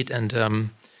can read, and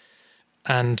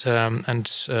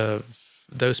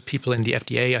those people in the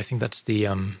FDA, I think that's the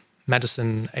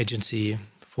medicine agency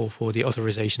for the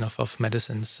authorization of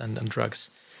medicines and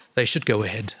drugs, they should go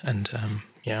ahead and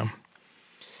yeah.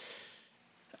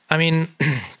 I mean,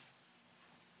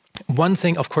 one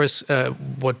thing, of course,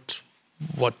 what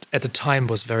at the time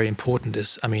was very important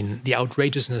is, I mean, the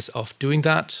outrageousness of doing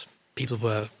that. People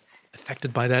were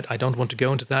affected by that. I don't want to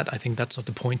go into that. I think that's not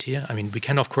the point here. I mean, we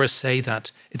can, of course, say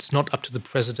that it's not up to the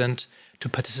president to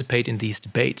participate in these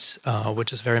debates,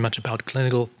 which is very much about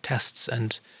clinical tests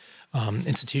and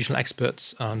institutional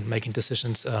experts making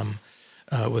decisions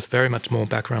with very much more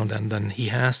background than he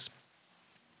has.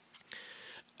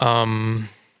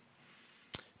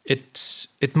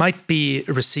 It might be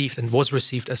received and was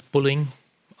received as bullying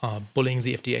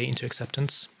the FDA into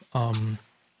acceptance.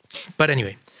 But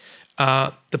anyway,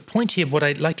 the point here, what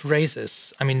I'd like to raise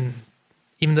is, I mean,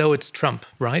 even though it's Trump,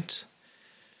 right?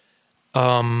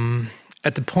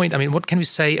 At the point, I mean, what can we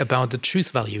say about the truth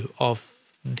value of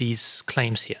these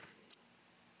claims here?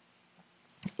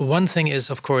 One thing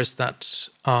is, of course, that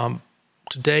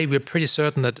today we're pretty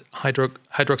certain that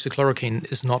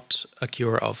hydroxychloroquine is not a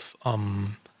cure of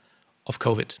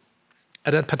COVID.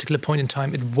 At that particular point in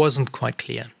time, it wasn't quite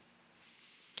clear.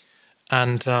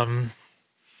 And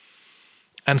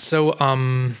so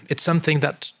it's something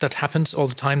that happens all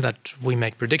the time, that we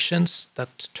make predictions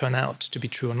that turn out to be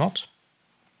true or not.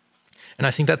 And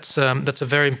I think that's a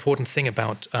very important thing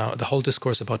about the whole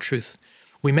discourse about truth.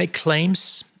 We make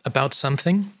claims about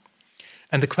something,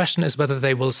 and the question is whether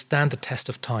they will stand the test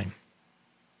of time.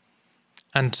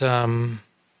 And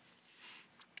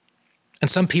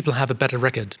some people have a better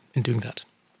record in doing that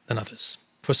than others,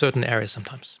 for certain areas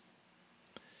sometimes.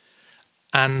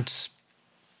 And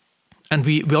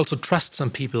we also trust some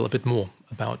people a bit more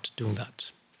about doing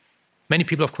that. Many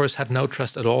people, of course, had no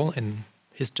trust at all in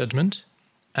his judgment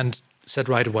and said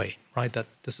right away, right, that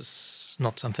this is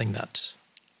not something that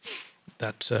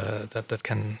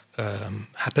can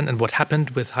happen. And what happened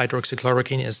with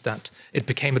hydroxychloroquine is that it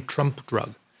became a Trump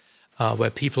drug, where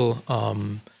people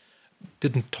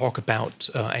didn't talk about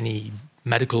any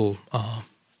medical,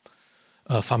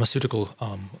 pharmaceutical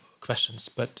questions,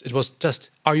 but it was just,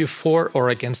 are you for or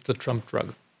against the Trump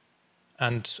drug?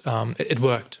 And it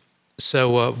worked.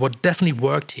 So what definitely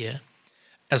worked here,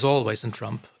 as always in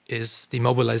Trump, is the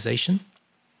mobilization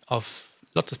of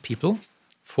lots of people,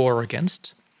 for or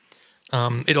against.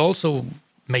 It also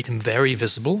made him very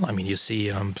visible. I mean, you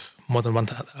see more than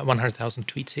 100,000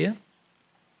 tweets here.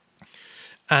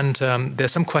 And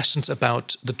there's some questions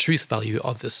about the truth value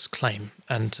of this claim.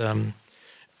 And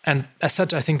as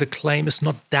such, I think the claim is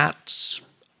not that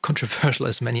controversial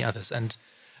as many others. And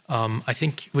I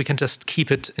think we can just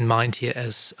keep it in mind here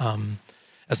as an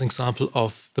example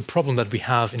of the problem that we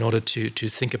have in order to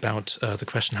think about the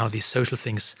question how these social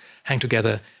things hang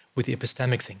together with the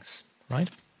epistemic things, right?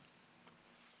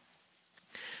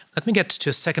 Let me get to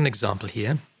a second example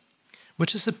here,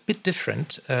 which is a bit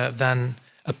different than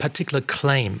a particular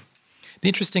claim. The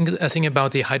interesting thing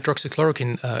about the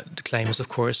hydroxychloroquine claim is, of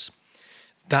course,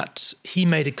 that he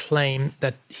made a claim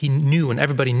that he knew, and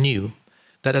everybody knew,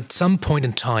 that at some point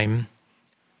in time,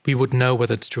 we would know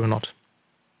whether it's true or not.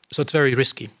 So it's very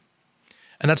risky.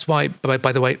 And that's why,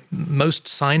 by the way, most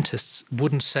scientists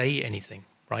wouldn't say anything,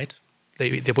 right?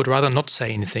 They would rather not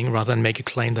say anything rather than make a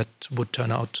claim that would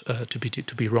turn out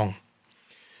to be wrong.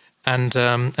 And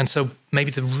so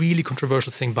maybe the really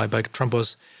controversial thing by Trump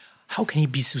was, how can he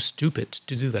be so stupid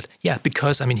to do that? Yeah,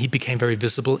 because, I mean, he became very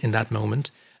visible in that moment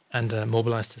and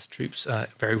mobilized his troops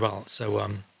very well. So,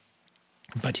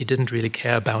 but he didn't really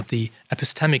care about the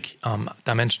epistemic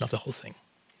dimension of the whole thing.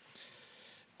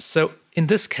 So in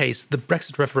this case, the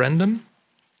Brexit referendum,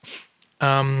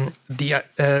 the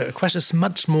question is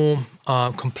much more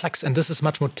complex, and this is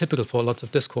much more typical for lots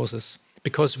of discourses,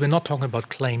 because we're not talking about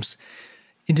claims.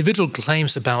 Individual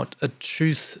claims about the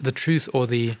truth or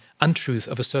the untruth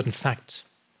of a certain fact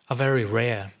are very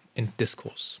rare in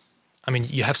discourse. I mean,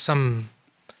 you have some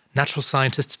natural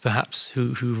scientists, perhaps,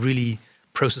 who really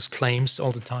process claims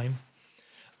all the time.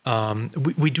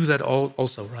 We do that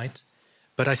also, right?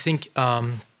 But I think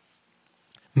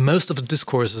most of the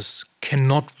discourses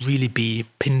cannot really be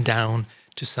pinned down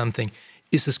to something.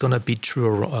 Is this going to be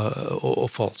true or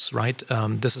false, right?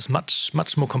 This is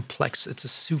much more complex. It's a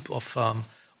soup of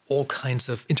all kinds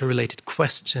of interrelated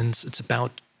questions. It's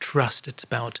about trust. It's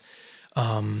about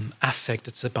affect.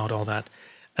 It's about all that.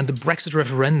 And the Brexit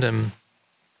referendum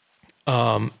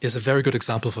is a very good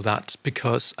example for that,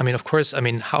 because, I mean, of course, I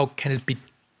mean, how can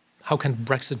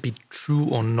Brexit be true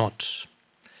or not?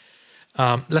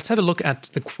 Let's have a look at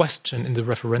the question in the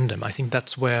referendum. I think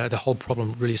that's where the whole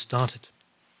problem really started.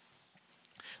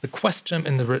 The question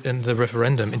in the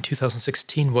referendum in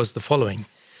 2016 was the following: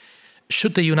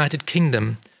 should the United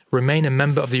Kingdom remain a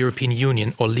member of the European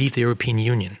Union or leave the European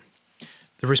Union?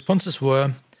 The responses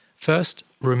were, first,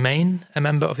 remain a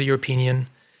member of the European Union,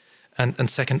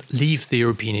 and second, leave the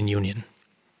European Union.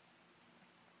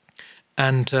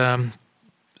 And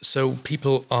so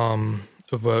people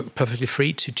were perfectly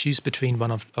free to choose between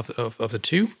one of the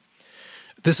two.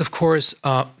 This, of course,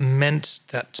 meant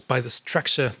that by the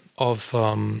structure of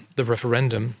the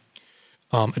referendum,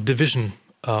 a division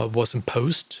was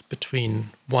imposed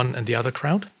between one and the other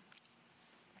crowd.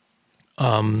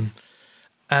 And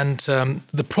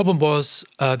the problem was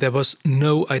there was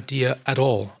no idea at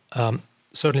all,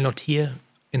 certainly not here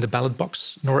in the ballot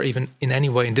box, nor even in any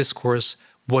way in discourse,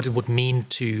 what it would mean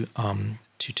to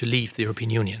leave the European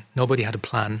Union. Nobody had a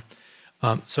plan.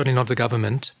 Certainly not the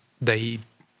government. They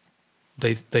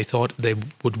thought they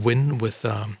would win with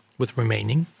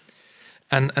remaining,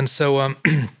 and so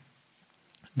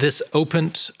this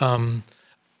opened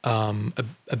a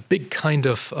big kind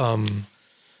of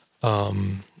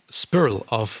spiral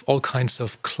of all kinds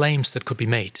of claims that could be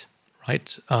made,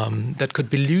 right? That could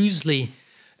be loosely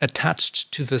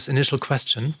attached to this initial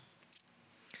question,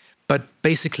 but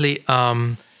basically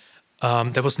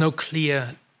there was no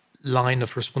clear line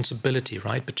of responsibility,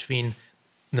 right, between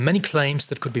the many claims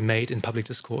that could be made in public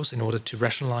discourse in order to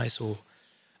rationalize or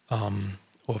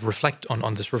reflect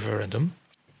on this referendum,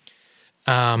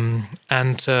 and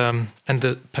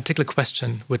the particular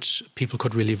question which people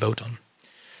could really vote on.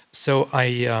 So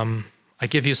I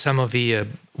give you some of the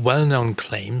well-known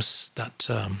claims that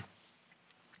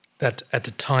that at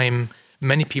the time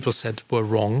many people said were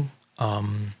wrong.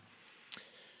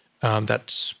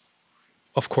 That,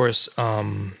 of course,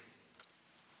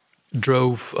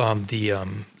 drove the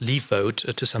Leave vote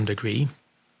to some degree.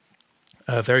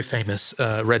 A very famous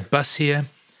red bus here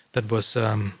that was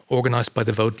organized by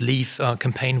the Vote Leave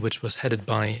campaign, which was headed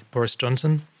by Boris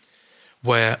Johnson,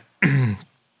 where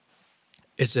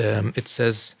it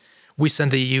says, we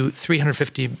send the EU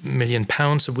 £350 million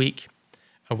a week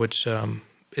which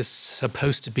is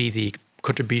supposed to be the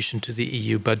contribution to the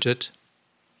EU budget.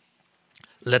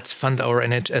 Let's fund our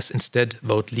NHS instead,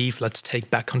 vote leave, let's take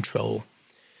back control.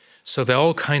 So there are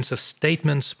all kinds of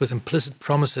statements with implicit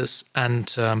promises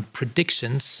and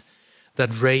predictions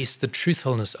that raise the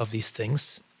truthfulness of these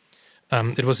things.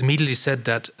 It was immediately said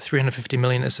that 350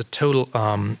 million is a total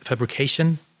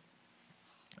fabrication.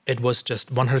 It was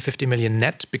just 150 million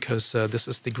net, because this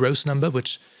is the gross number,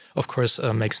 which of course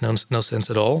makes no sense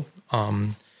at all.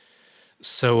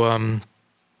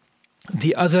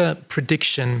 The other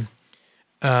prediction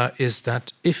is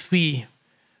that if we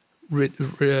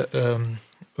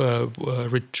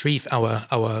retrieve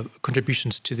our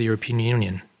contributions to the European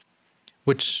Union,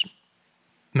 which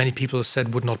many people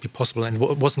said would not be possible, and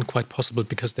it wasn't quite possible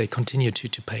because they continue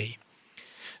to pay,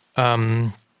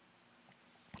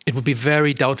 it would be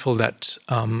very doubtful that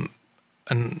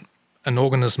an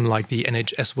organism like the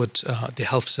NHS the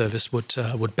health service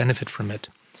would benefit from it.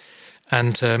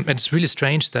 And it's really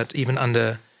strange that even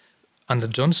under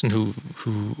Johnson, who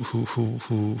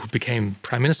became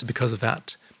prime minister because of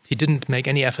that, he didn't make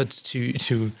any effort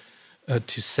to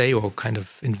say or kind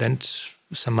of invent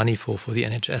some money for the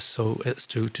NHS, so as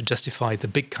to justify the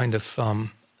big kind of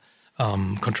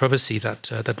controversy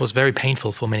that was very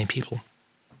painful for many people.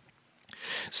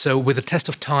 So with the test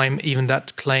of time, even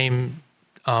that claim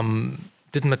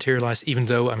didn't materialize, even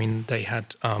though, I mean, they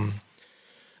had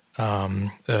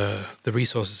the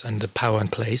resources and the power in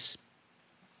place.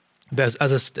 There's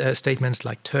other statements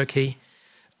like Turkey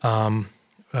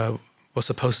was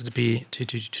supposed to be to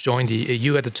join the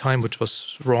EU at the time, which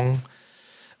was wrong.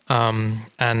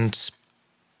 And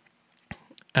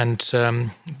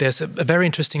there's a very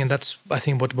interesting, and that's, I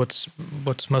think, what's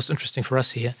most interesting for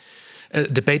us here, a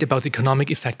debate about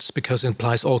economic effects, because it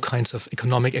implies all kinds of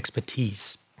economic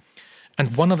expertise.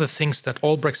 And one of the things that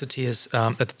all Brexiteers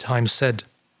at the time said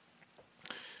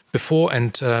before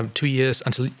and 2 years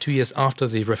until 2 years after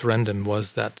the referendum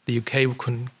was that the UK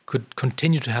could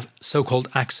continue to have so-called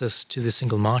access to the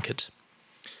single market,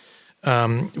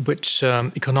 which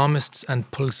economists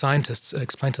and political scientists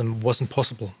explained to them wasn't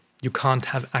possible. You can't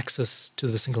have access to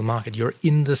the single market. You're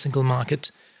in the single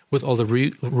market with all the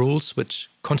rules which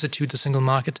constitute the single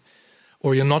market,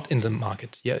 or you're not in the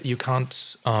market. Yeah, you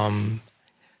can't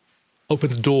open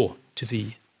the door to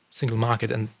the single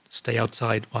market and stay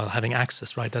outside while having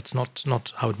access, right? That's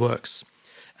not how it works.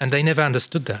 And they never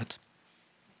understood that.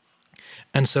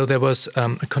 And so there was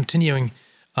a continuing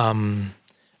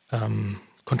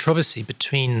controversy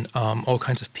between all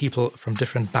kinds of people from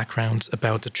different backgrounds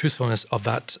about the truthfulness of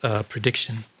that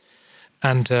prediction.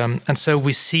 And so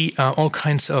we see all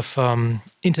kinds of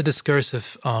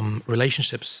interdiscursive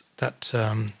relationships that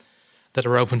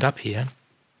are opened up here.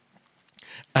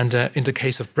 And in the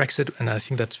case of Brexit, and I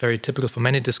think that's very typical for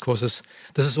many discourses,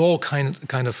 this is all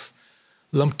kind of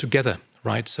lumped together,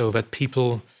 right? So that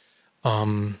people,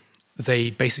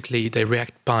 they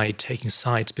react by taking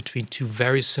sides between two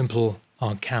very simple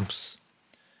camps: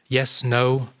 yes,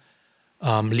 no,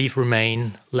 leave,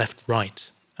 remain, left,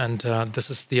 right. And this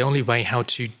is the only way how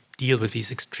to deal with these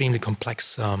extremely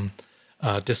complex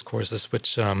discourses,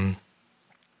 which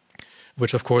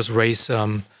of course raise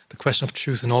the question of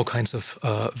truth in all kinds of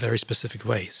very specific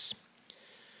ways.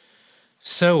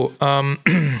 So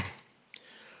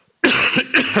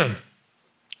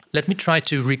let me try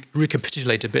to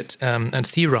recapitulate a bit and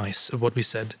theorize what we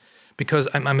said, because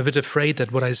I'm a bit afraid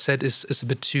that what I said is a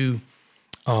bit too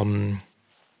in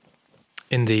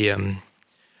the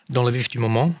dans le vif du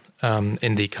moment,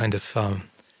 in the kind of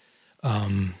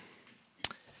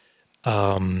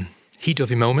heat of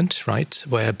the moment, right,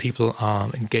 where people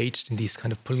are engaged in these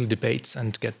kind of political debates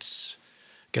and get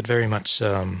very much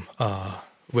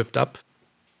whipped up.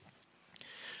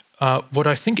 What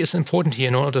I think is important here,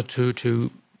 in order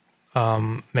to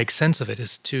make sense of it,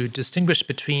 is to distinguish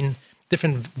between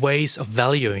different ways of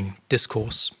valuing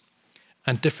discourse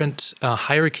and different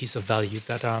hierarchies of value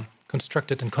that are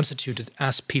constructed and constituted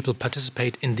as people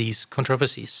participate in these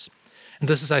controversies. And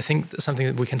this is, I think, something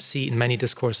that we can see in many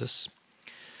discourses.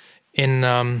 In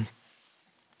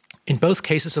both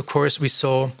cases, of course, we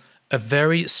saw a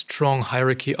very strong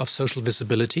hierarchy of social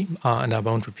visibility, and I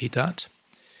won't repeat that.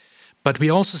 But we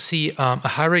also see a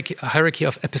hierarchy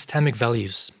of epistemic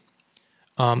values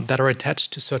that are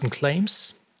attached to certain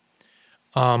claims.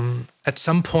 At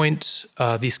some point,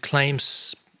 these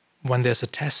claims, when there's a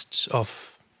test of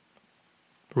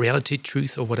reality,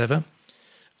 truth, or whatever,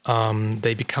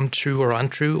 they become true or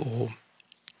untrue,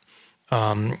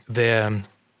 or they're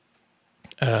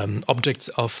objects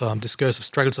of discursive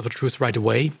struggles of a truth right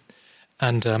away.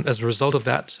 And as a result of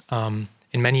that,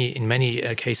 in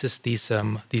many cases,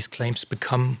 these claims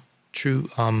become true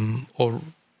or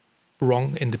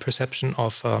wrong in the perception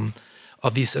of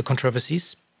these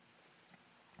controversies.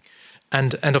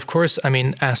 And of course, I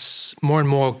mean, as more and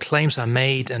more claims are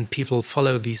made and people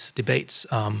follow these debates,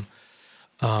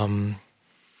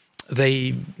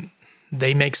 they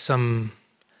make some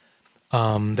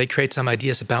they create some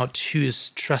ideas about who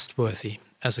is trustworthy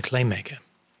as a claim maker,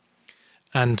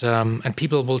 and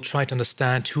people will try to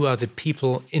understand who are the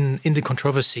people in the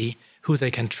controversy who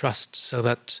they can trust, so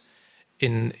that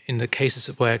in the cases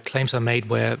where claims are made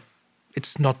where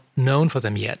it's not known for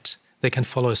them yet, they can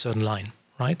follow a certain line,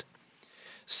 right?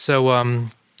 So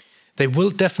they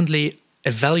will definitely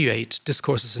evaluate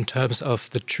discourses in terms of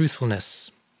the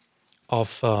truthfulness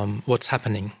of what's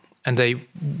happening, and they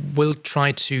will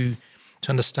try to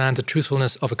understand the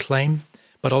truthfulness of a claim,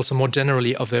 but also more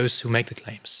generally of those who make the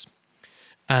claims.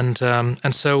 And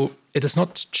so it is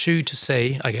not true to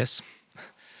say, I guess,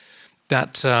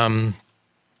 that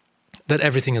that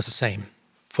everything is the same.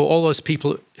 For all those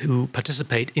people who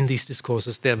participate in these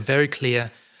discourses, there are very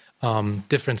clear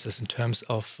differences in terms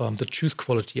of the truth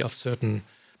quality of certain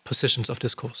positions of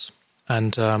discourse.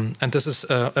 And this is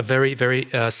a very, very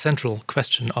central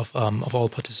question of all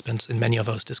participants in many of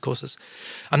those discourses.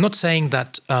 I'm not saying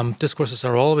that discourses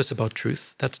are always about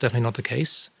truth. That's definitely not the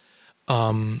case.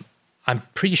 I'm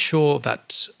pretty sure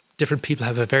that different people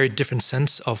have a very different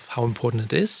sense of how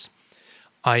important it is.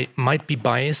 I might be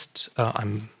biased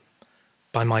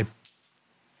by my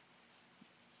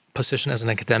position as an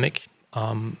academic.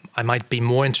 I might be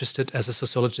more interested as a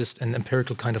sociologist in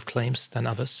empirical kind of claims than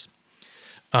others.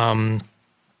 I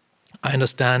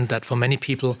understand that for many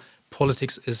people,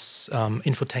 politics is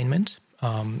infotainment,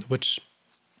 which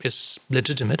is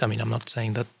legitimate. I mean, I'm not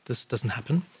saying that this doesn't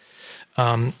happen.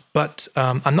 But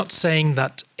I'm not saying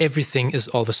that everything is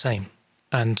all the same.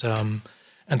 And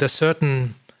there's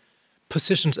certain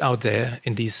positions out there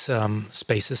in these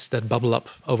spaces that bubble up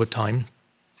over time,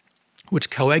 which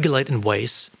coagulate in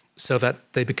ways so that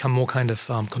they become more kind of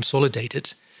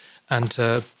consolidated, and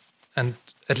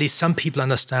at least some people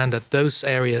understand that those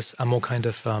areas are more kind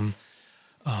of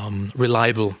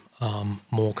reliable,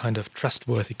 more kind of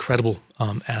trustworthy, credible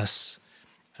as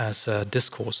a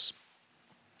discourse.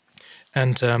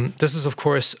 And this is, of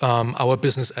course, our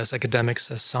business as academics,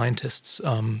 as scientists,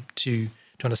 to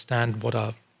understand what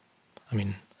are, I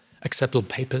mean, acceptable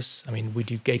papers. I mean, we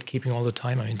do gatekeeping all the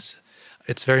time. I mean,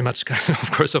 it's very much,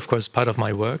 of course, part of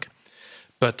my work.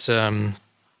 But at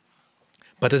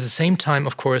the same time,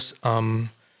 of course,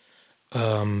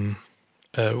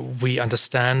 we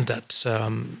understand that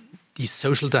these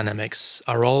social dynamics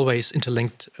are always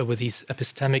interlinked with these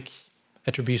epistemic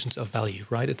attributions of value,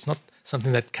 right? It's not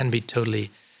something that can be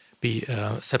totally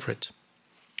separate.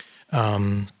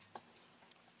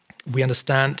 We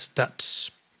understand that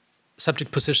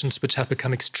subject positions which have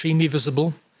become extremely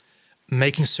visible,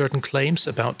 making certain claims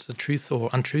about the truth or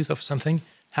untruth of something,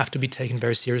 have to be taken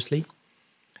very seriously.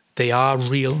 They are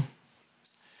real.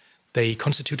 They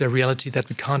constitute a reality that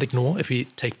we can't ignore if we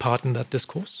take part in that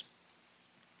discourse.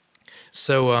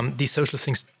 So these social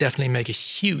things definitely make a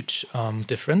huge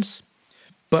difference.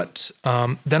 But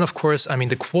then, of course, I mean,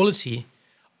 the quality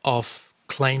of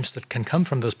claims that can come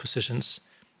from those positions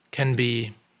can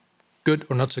be good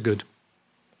or not so good,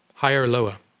 higher or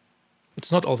lower.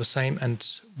 It's not all the same, and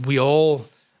we all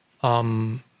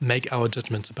make our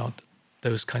judgments about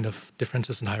those kind of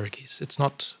differences and hierarchies. It's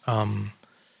not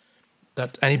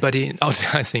that anybody out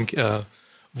there, I think,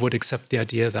 would accept the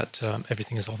idea that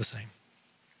everything is all the same.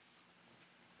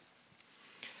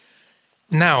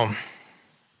 Now,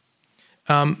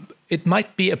 it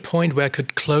might be a point where I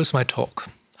could close my talk.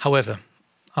 However,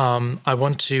 I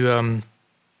want to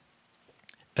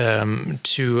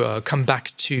come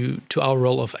back to our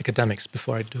role of academics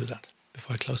before I do that,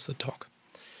 before I close the talk,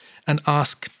 and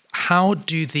ask, how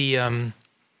do the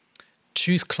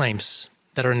truth claims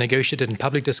that are negotiated in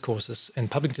public discourses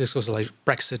like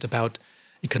Brexit, about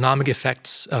economic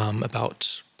effects,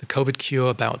 about the COVID cure,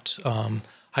 about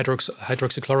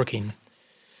hydroxychloroquine,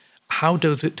 how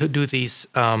do these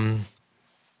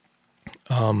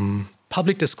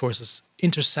public discourses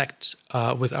intersect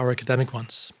with our academic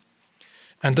ones?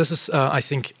 And this is, I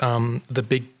think, the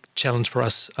big challenge for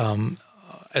us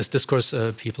as discourse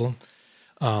people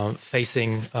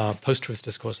facing post-truth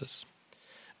discourses.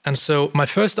 And so my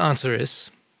first answer is,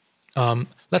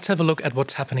 let's have a look at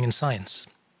what's happening in science.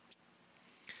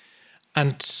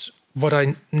 And what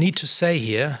I need to say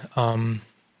here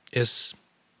is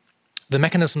the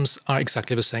mechanisms are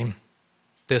exactly the same.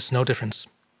 There's no difference.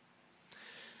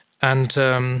 And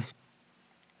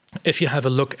if you have a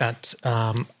look at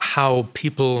how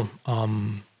people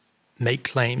make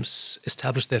claims,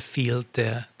 establish their field,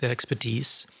 their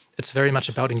expertise, it's very much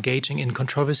about engaging in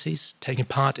controversies, taking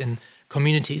part in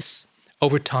communities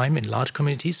over time, in large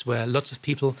communities where lots of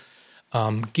people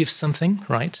give something,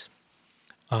 right,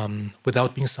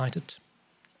 without being cited.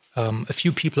 A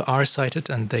few people are cited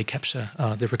and they capture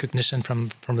the recognition from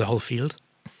the whole field.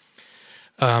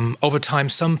 Over time,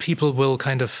 some people will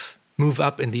kind of move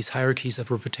up in these hierarchies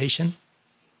of reputation.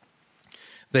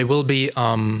 They will be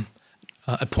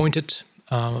appointed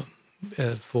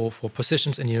for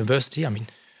positions in university. I mean,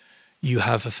 you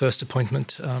have a first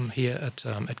appointment here at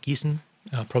Gießen,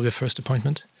 probably a first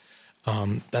appointment.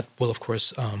 That will, of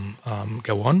course,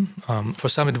 go on. For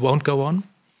some, it won't go on.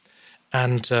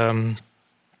 And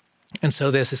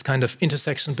so there's this kind of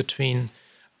intersection between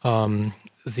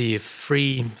the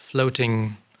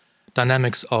free-floating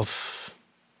dynamics of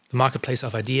the marketplace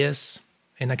of ideas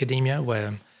in academia,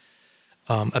 where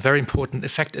a very important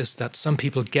effect is that some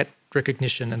people get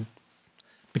recognition and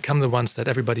become the ones that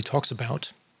everybody talks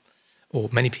about, or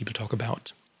many people talk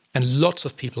about. And lots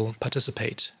of people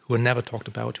participate who are never talked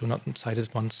about, who are not cited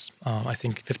once. I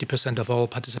think 50% of all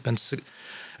participants,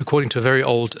 according to a very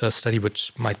old study,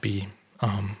 which might be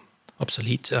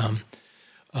obsolete,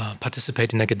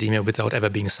 participate in academia without ever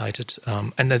being cited.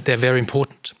 And that they're very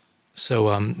important.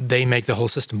 So they make the whole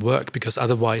system work, because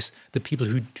otherwise the people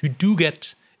who do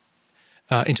get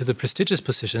into the prestigious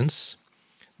positions,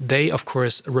 they, of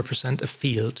course, represent a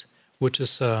field which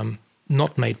is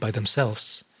not made by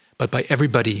themselves, but by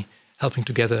everybody helping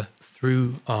together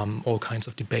through all kinds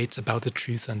of debates about the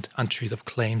truth and untruth of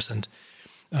claims and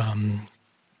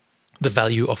the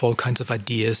value of all kinds of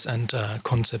ideas and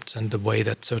concepts and the way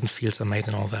that certain fields are made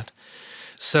and all that.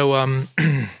 So,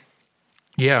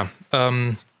 yeah,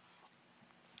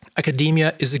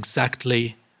 academia is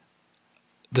exactly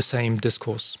the same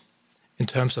discourse in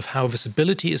terms of how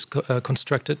visibility is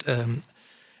constructed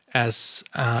as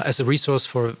a resource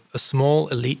for a small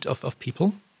elite of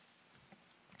people,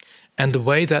 and the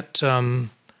way that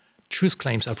truth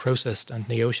claims are processed and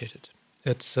negotiated.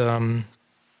 It's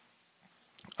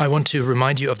I want to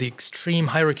remind you of the extreme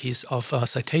hierarchies of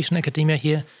citation academia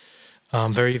here,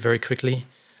 very, very quickly.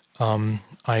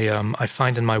 I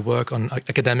find in my work on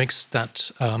academics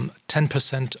that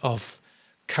 10% of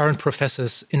current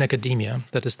professors in academia,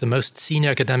 that is the most senior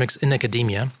academics in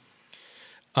academia,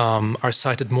 are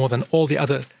cited more than all the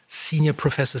other senior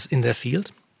professors in their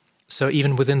field. So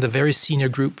even within the very senior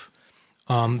group,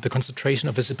 the concentration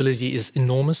of visibility is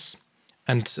enormous.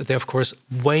 And they're, of course,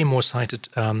 way more cited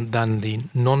than the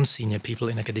non-senior people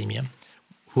in academia,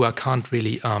 who I can't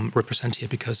really represent here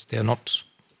because they're not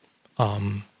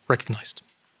recognized.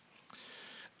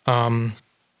 And,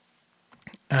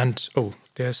 oh,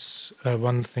 there's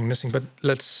one thing missing, but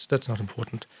that's not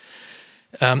important.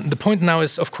 The point now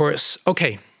is, of course,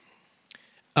 okay,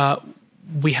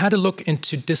 we had a look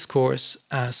into discourse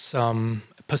as a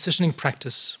positioning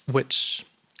practice which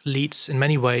leads in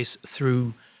many ways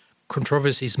through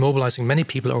controversies mobilizing many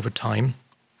people over time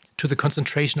to the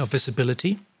concentration of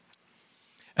visibility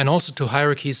and also to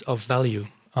hierarchies of value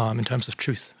in terms of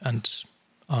truth and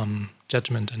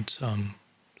judgment and,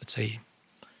 let's say,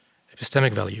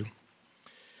 epistemic value.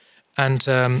 And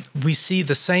we see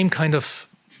the same kind of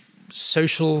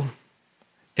social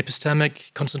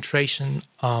epistemic concentration,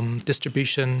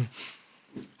 distribution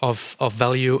of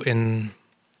value in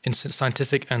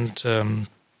scientific and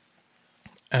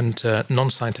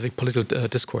non-scientific political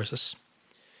discourses.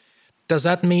 Does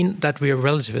that mean that we are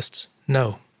relativists?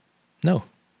 No. No.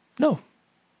 No.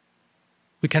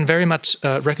 We can very much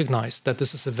recognize that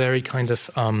this is a very kind of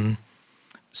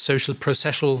social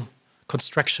processual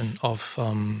construction of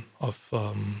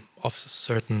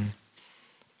certain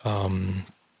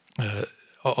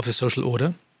of the social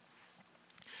order,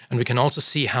 and we can also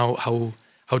see how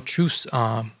truths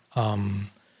are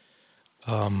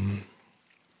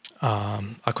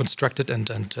constructed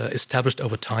and established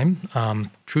over time.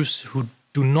 Truths who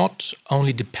do not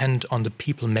only depend on the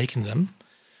people making them,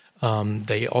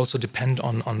 they also depend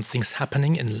on things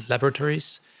happening in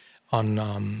laboratories,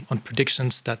 on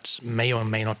predictions that may or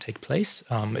may not take place.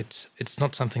 It's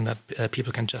not something that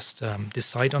people can just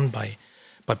decide on by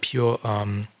pure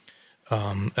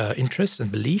interest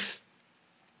and belief.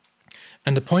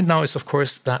 And the point now is, of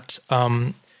course, that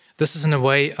this is in a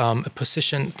way a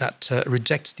position that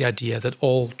rejects the idea that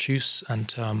all truths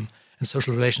and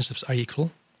social relationships are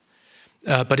equal,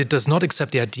 but it does not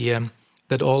accept the idea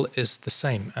that all is the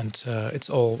same and it's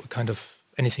all kind of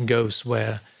anything goes,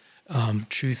 where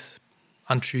truth,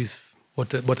 untruth, what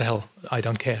the hell, I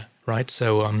don't care, right?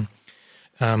 So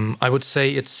I would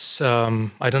say it's,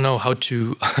 I don't know how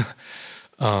to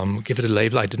give it a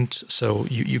label. I didn't, so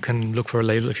you can look for a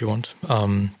label if you want.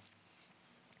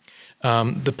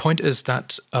 The point is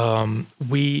that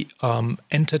we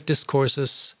entered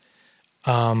discourses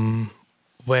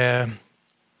where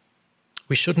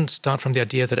we shouldn't start from the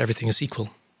idea that everything is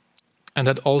equal. And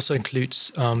that also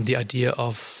includes the idea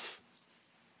of,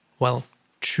 well,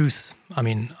 truth. I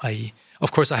mean,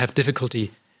 of course, I have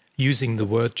difficulty using the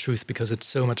word truth because it's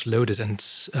so much loaded and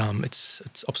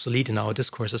it's obsolete in our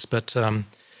discourses. But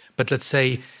let's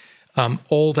say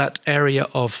all that area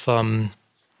of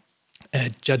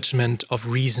judgment,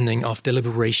 of reasoning, of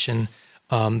deliberation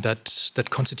that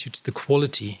constitutes the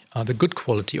quality, the good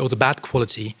quality or the bad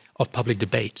quality of public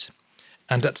debate.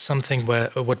 And that's something where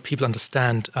what people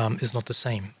understand is not the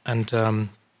same. And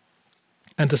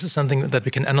this is something that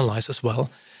we can analyze as well.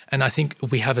 And I think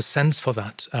we have a sense for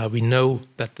that. We know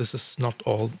that this is not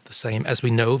all the same, as we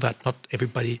know that not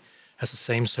everybody has the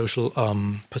same social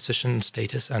position and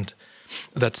status, and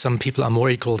that some people are more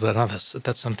equal than others.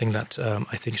 That's something that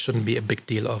I think shouldn't be a big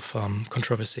deal of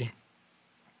controversy.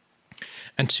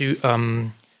 And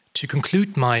to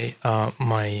conclude my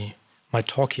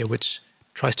talk here, which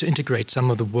tries to integrate some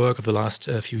of the work of the last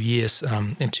few years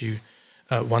into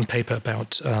one paper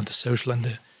about the social and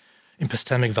the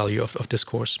epistemic value of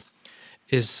discourse,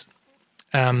 is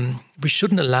we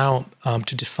shouldn't allow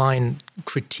to define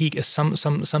critique as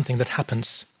something that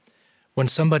happens when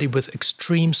somebody with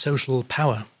extreme social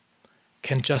power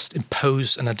can just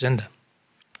impose an agenda.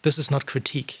 This is not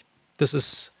critique. This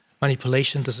is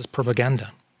manipulation. This is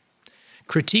propaganda.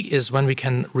 Critique is when we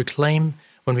can reclaim,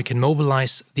 when we can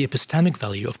mobilize the epistemic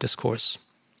value of discourse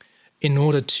in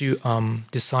order to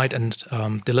decide and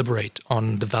deliberate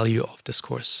on the value of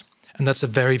discourse. And that's a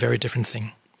very, very different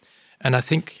thing. And I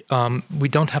think we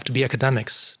don't have to be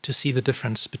academics to see the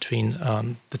difference between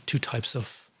the two types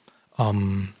of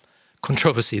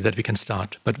controversy that we can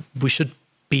start. But we should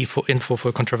be in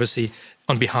for controversy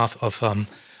on behalf of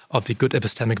the good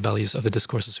epistemic values of the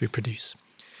discourses we produce.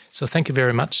 So thank you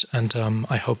very much, and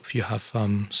I hope you have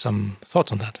some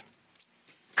thoughts on that.